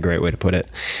think that's a great way to put it.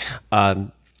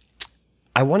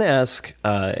 I want to ask,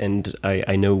 and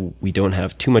I know we don't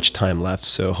have too much time left,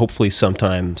 so hopefully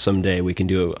someday, we can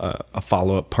do a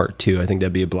follow-up part 2. I think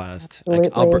that'd be a blast.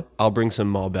 I'll bring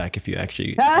some Malbec if you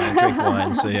actually drink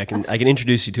wine, so I can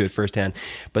introduce you to it firsthand.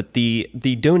 But the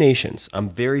donations, I'm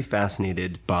very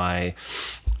fascinated by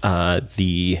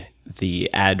the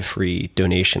ad-free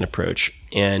donation approach,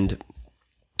 and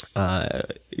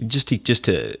just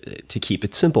to keep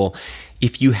it simple,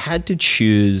 if you had to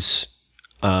choose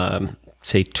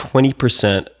say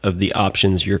 20% of the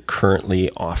options you're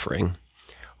currently offering,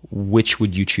 which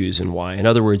would you choose and why? In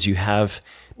other words, you have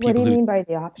people. What do you mean by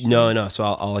the option? No. So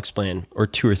I'll explain, or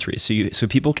 2 or 3. So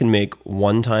people can make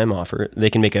one-time offer.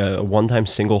 They can make a one-time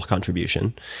single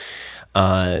contribution.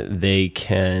 They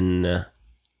can.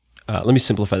 Let me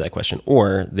simplify that question.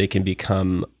 Or they can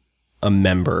become a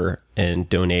member and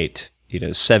donate, $7,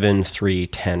 $3,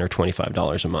 $10, or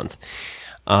 $25 a month.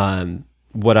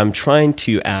 What I'm trying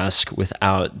to ask,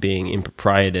 without being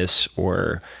improprietous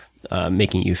or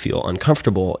making you feel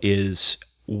uncomfortable, is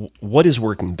what is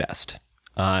working best?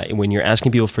 When you're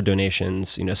asking people for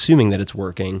donations, assuming that it's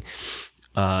working,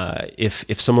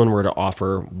 if someone were to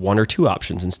offer 1 or 2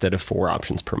 options instead of 4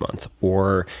 options per month,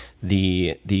 or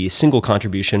the single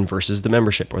contribution versus the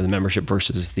membership, or the membership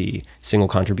versus the single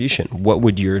contribution, what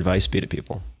would your advice be to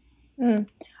people?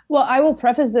 Well, I will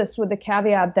preface this with the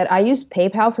caveat that I use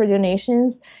PayPal for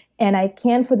donations, and I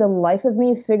can't for the life of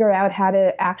me figure out how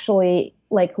to actually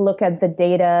look at the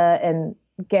data and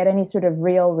get any sort of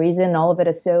real reason. All of it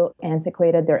is so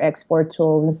antiquated, their export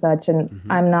tools and such, and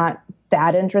I'm not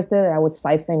that interested. I would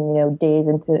siphon, days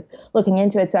into looking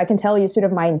into it. So I can tell you sort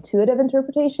of my intuitive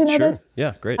interpretation of it.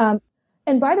 Yeah, great.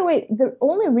 And by the way, the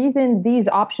only reason these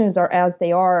options are as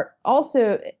they are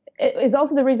is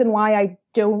also the reason why I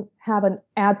don't have an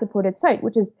ad-supported site,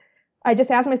 which is I just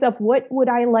asked myself, what would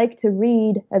I like to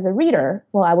read as a reader?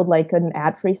 Well, I would like an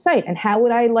ad-free site. And how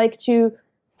would I like to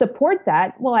support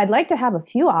that? Well, I'd like to have a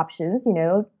few options,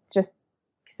 just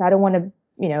because I don't want to,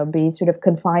 be sort of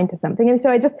confined to something. And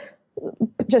so I just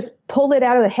pulled it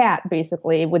out of the hat,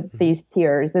 basically, with these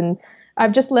tiers. And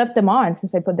I've just left them on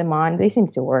since I put them on. They seem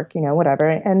to work, whatever.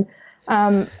 And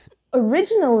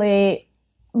originally,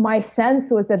 my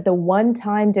sense was that the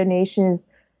one-time donations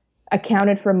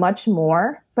accounted for much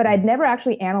more, but I'd never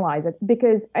actually analyzed it,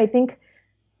 because I think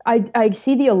I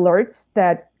see the alerts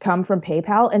that come from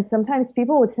PayPal, and sometimes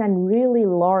people would send really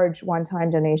large one-time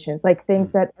donations, like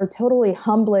things that are totally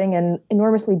humbling and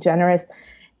enormously generous.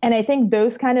 And I think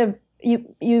those kind of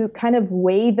you kind of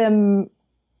weigh them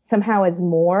somehow as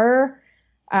more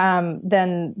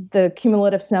than the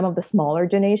cumulative sum of the smaller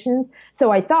donations.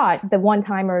 So I thought the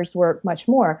one-timers were much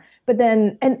more. But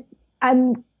then, and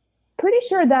I'm pretty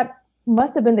sure that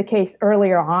must have been the case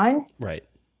earlier on. Right.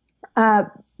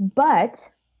 But,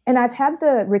 and I've had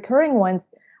the recurring ones,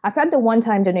 I've had the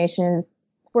one-time donations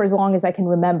for as long as I can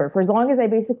remember, for as long as I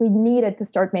basically needed to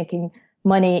start making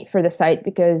money for the site,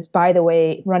 because, by the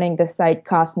way, running the site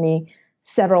cost me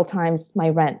several times my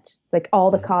rent, like all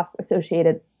the costs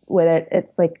associated with it.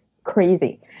 It's like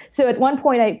crazy. So at one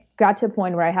point I got to a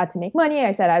point where I had to make money.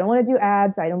 I said, I don't want to do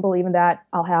ads. I don't believe in that.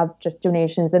 I'll have just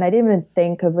donations. And I didn't even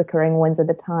think of recurring ones at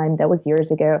the time. That was years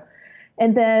ago.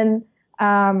 And then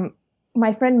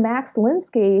my friend Max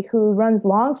Linsky, who runs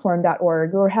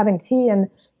longform.org, we were having tea, and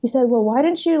he said, well, why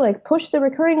didn't you like push the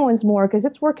recurring ones more? Because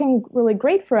it's working really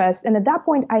great for us. And at that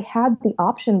point I had the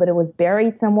option, but it was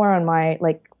buried somewhere on my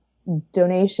like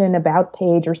donation about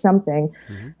page or something.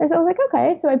 And so I was like,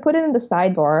 okay. So I put it in the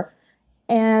sidebar,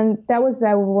 and that was,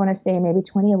 I want to say maybe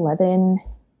 2011.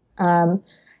 And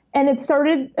it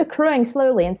started accruing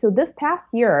slowly. And so this past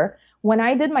year, when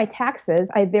I did my taxes,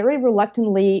 I very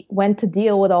reluctantly went to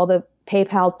deal with all the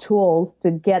PayPal tools to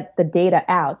get the data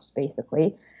out,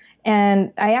 basically.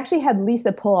 And I actually had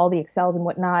Lisa pull all the Excels and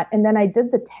whatnot. And then I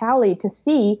did the tally to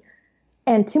see,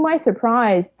 and to my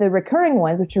surprise, the recurring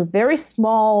ones, which are very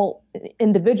small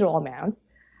individual amounts,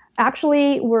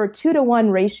 actually were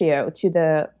 2-to-1 ratio to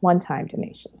the one-time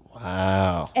donation.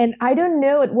 Wow. And I don't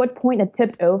know at what point it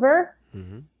tipped over,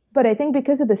 but I think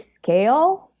because of the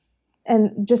scale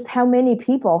and just how many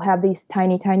people have these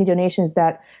tiny, tiny donations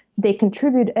that they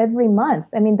contribute every month.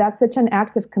 I mean, that's such an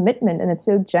active commitment, and it's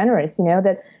so generous, you know,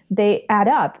 that they add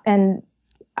up. And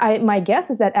my guess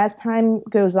is that as time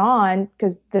goes on,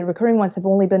 because the recurring ones have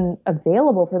only been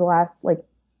available for the last like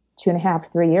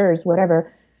 2.5, 3 years,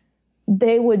 whatever,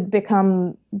 they would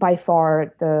become by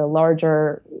far the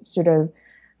larger sort of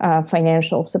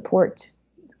financial support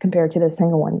compared to the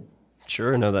single ones.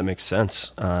 Sure, no, that makes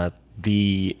sense.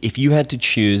 If you had to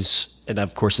choose, and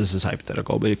of course this is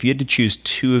hypothetical, but if you had to choose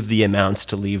two of the amounts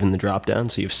to leave in the drop down,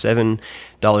 so you have $7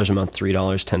 a month, $3,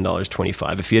 $10,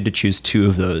 $25. If you had to choose two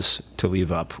of those to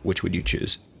leave up, which would you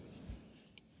choose?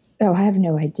 Oh, I have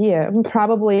no idea.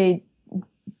 Probably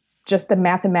just the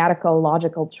mathematical,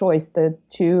 logical choice, the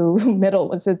two middle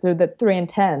ones, so the 3 and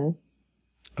 10.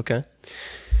 Okay.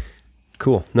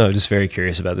 Cool. No, just very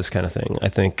curious about this kind of thing. I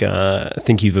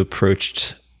think you've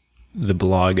approached the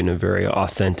blog in a very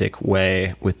authentic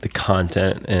way with the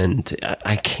content, and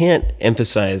I can't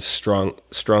emphasize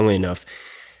strongly enough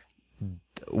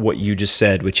what you just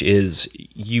said, which is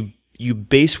you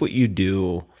base what you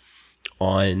do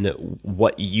on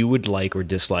what you would like or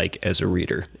dislike as a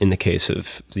reader. In the case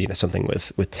of, you know, something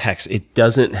with text, it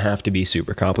doesn't have to be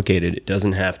super complicated. It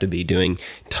doesn't have to be doing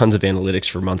tons of analytics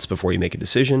for months before you make a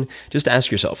decision. Just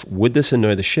ask yourself, would this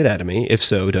annoy the shit out of me? If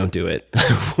so, don't do it.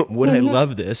 Would I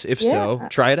love this? If so,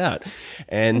 try it out.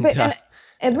 And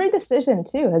every decision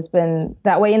too has been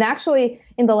that way. And actually,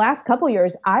 in the last couple of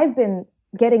years, I've been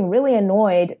getting really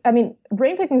annoyed. I mean,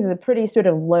 Brainpickings is a pretty sort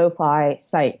of lo-fi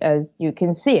site, as you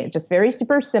can see. It just very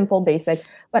super simple, basic.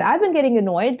 But I've been getting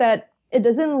annoyed that it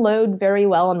doesn't load very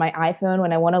well on my iPhone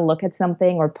when I want to look at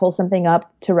something or pull something up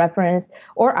to reference,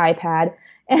 or iPad.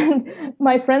 And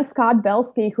my friend Scott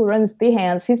Belsky, who runs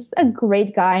Behance, he's a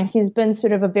great guy, and he's been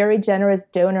sort of a very generous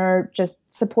donor, just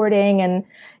supporting. And,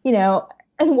 you know,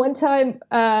 and one time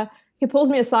he pulls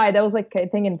me aside. That was like, I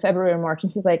think in February or March.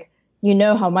 And he's like, you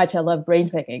know how much I love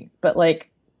Brainpickings, but like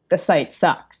the site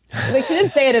sucks. Like, he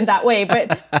didn't say it in that way,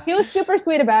 but he was super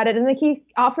sweet about it. And then he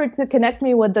offered to connect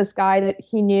me with this guy that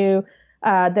he knew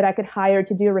that I could hire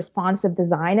to do responsive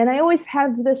design. And I always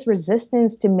have this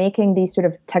resistance to making these sort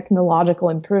of technological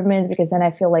improvements, because then I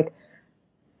feel like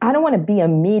I don't want to be a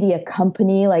media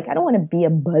company. Like, I don't want to be a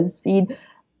BuzzFeed.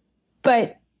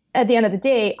 But at the end of the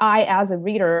day, I, as a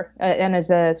reader and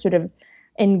as a sort of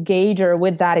engager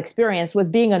with that experience, was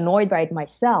being annoyed by it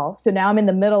myself. So now I'm in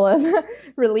the middle of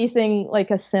releasing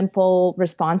like a simple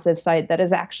responsive site that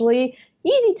is actually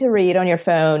easy to read on your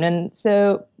phone. And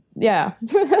so, yeah,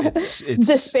 it's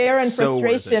despair and so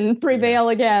frustration prevail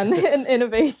again in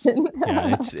innovation.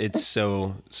 Yeah, it's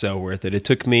so worth it. It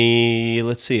took me,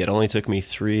 let's see, it only took me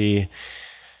 7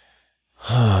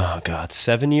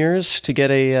 years to get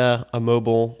a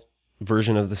mobile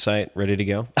version of the site ready to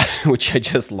go, which I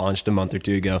just launched a month or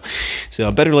two ago.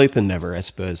 So better late than never, I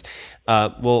suppose.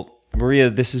 Well, Maria,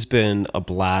 this has been a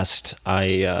blast.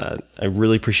 I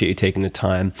really appreciate you taking the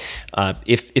time.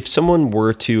 If someone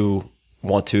were to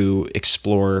want to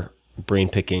explore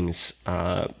Brainpickings,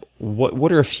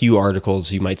 what are a few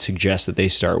articles you might suggest that they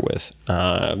start with,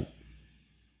 or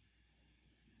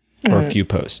a few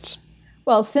posts?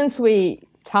 Well, since we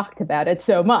talked about it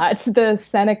so much, the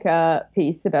Seneca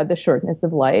piece about the shortness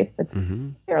of life, it's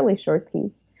a fairly short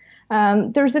piece.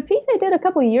 There's a piece I did a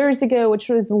couple of years ago, which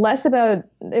was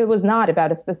it was not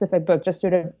about a specific book, just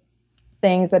sort of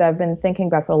things that I've been thinking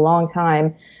about for a long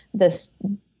time, this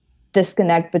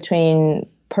disconnect between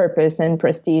purpose and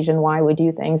prestige and why we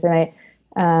do things. And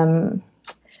I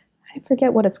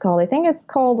forget what it's called. I think it's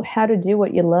called How to Do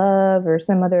What You Love, or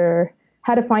some other,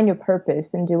 How to Find Your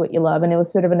Purpose and Do What You Love. And it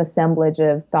was sort of an assemblage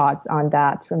of thoughts on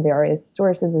that from various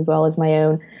sources as well as my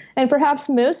own. And perhaps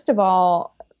most of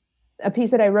all, a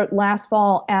piece that I wrote last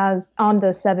fall as on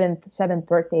the seventh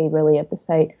birthday, really, of the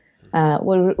site,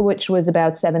 which was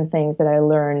about 7 things that I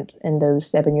learned in those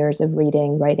 7 years of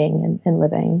reading, writing, and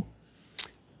living.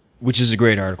 Which is a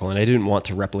great article, and I didn't want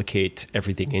to replicate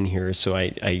everything in here, so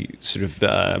I sort of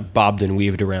bobbed and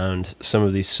weaved around some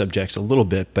of these subjects a little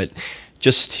bit, but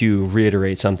just to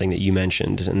reiterate something that you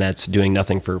mentioned, and that's doing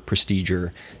nothing for prestige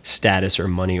or status or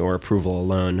money or approval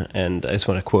alone. And I just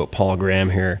want to quote Paul Graham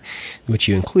here, which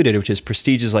you included, which is,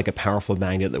 prestige is like a powerful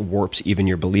magnet that warps even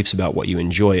your beliefs about what you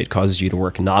enjoy. It causes you to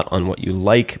work not on what you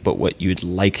like, but what you'd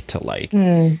like to like,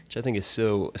 which I think is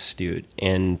so astute.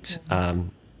 And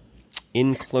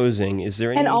in closing, is there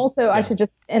any... And also, I should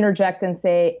just interject and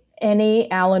say,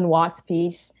 any Alan Watts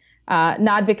piece,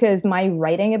 not because my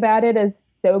writing about it is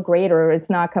so great, or it's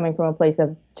not coming from a place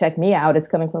of check me out, it's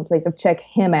coming from a place of check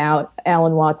him out.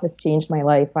 Alan Watts has changed my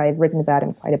life. I've written about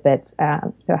him quite a bit,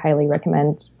 so I highly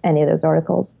recommend any of those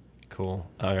articles. Cool.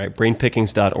 All right,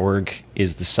 brainpickings.org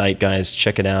is the site, guys.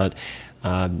 Check it out.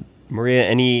 Maria,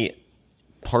 any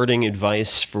parting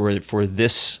advice for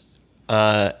this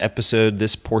episode,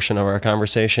 this portion of our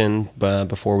conversation,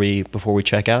 before we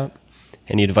check out?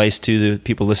 Any advice to the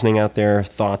people listening out there?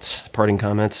 Thoughts, parting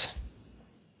comments?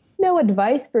 No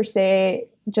advice per se,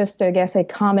 just I guess a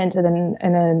comment and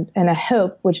a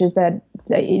hope, which is that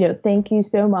thank you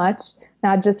so much,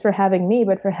 not just for having me,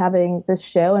 but for having this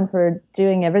show and for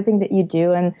doing everything that you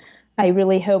do. And I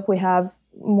really hope we have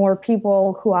more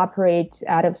people who operate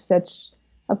out of such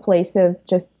a place of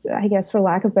just, I guess, for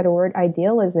lack of a better word,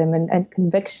 idealism and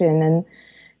conviction.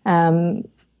 And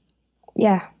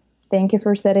thank you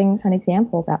for setting an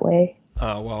example that way.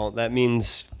 Well, that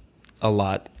means a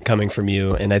lot coming from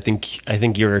you, and I think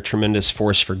you're a tremendous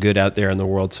force for good out there in the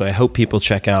world. So I hope people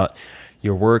check out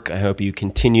your work. I hope you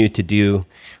continue to do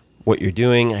what you're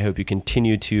doing. I hope you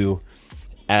continue to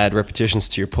add repetitions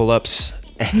to your pull-ups,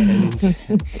 and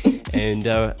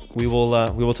we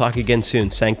will talk again soon.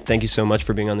 Thank you so much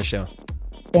for being on the show.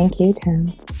 Thank you,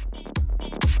 Tim.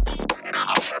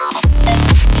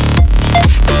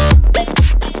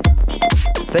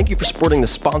 Thank you for supporting the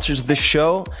sponsors of this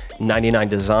show, 99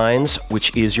 Designs,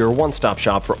 which is your one-stop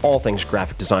shop for all things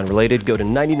graphic design related. Go to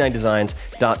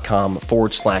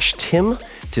 99designs.com/Tim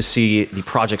to see the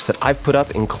projects that I've put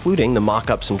up, including the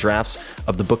mock-ups and drafts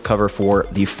of the book cover for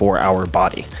The 4-Hour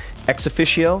Body. Ex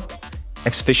Officio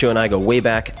and I go way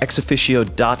back,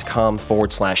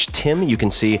 exofficio.com/Tim. You can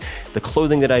see the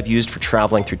clothing that I've used for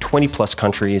traveling through 20 plus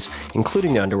countries,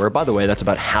 including the underwear. By the way, that's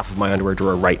about half of my underwear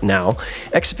drawer right now.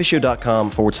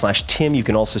 exofficio.com/Tim. You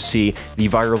can also see the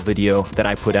viral video that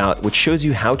I put out, which shows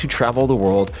you how to travel the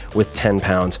world with 10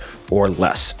 pounds or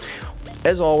less.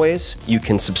 As always, you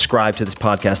can subscribe to this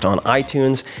podcast on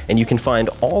iTunes, and you can find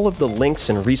all of the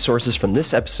links and resources from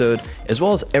this episode, as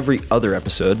well as every other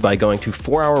episode, by going to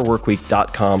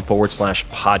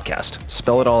 4hourworkweek.com/podcast.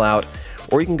 Spell it all out,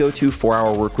 or you can go to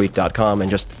 4hourworkweek.com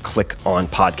and just click on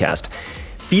podcast.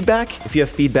 Feedback, if you have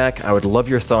feedback, I would love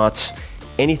your thoughts,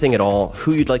 anything at all,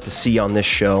 who you'd like to see on this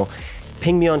show.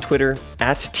 Ping me on Twitter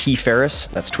 @tferriss,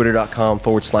 that's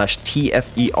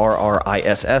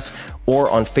twitter.com/TFERRISS, or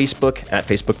on Facebook at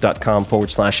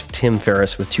facebook.com/Tim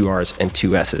Ferriss with 2 R's and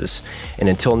 2 S's. And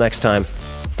until next time,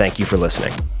 thank you for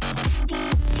listening.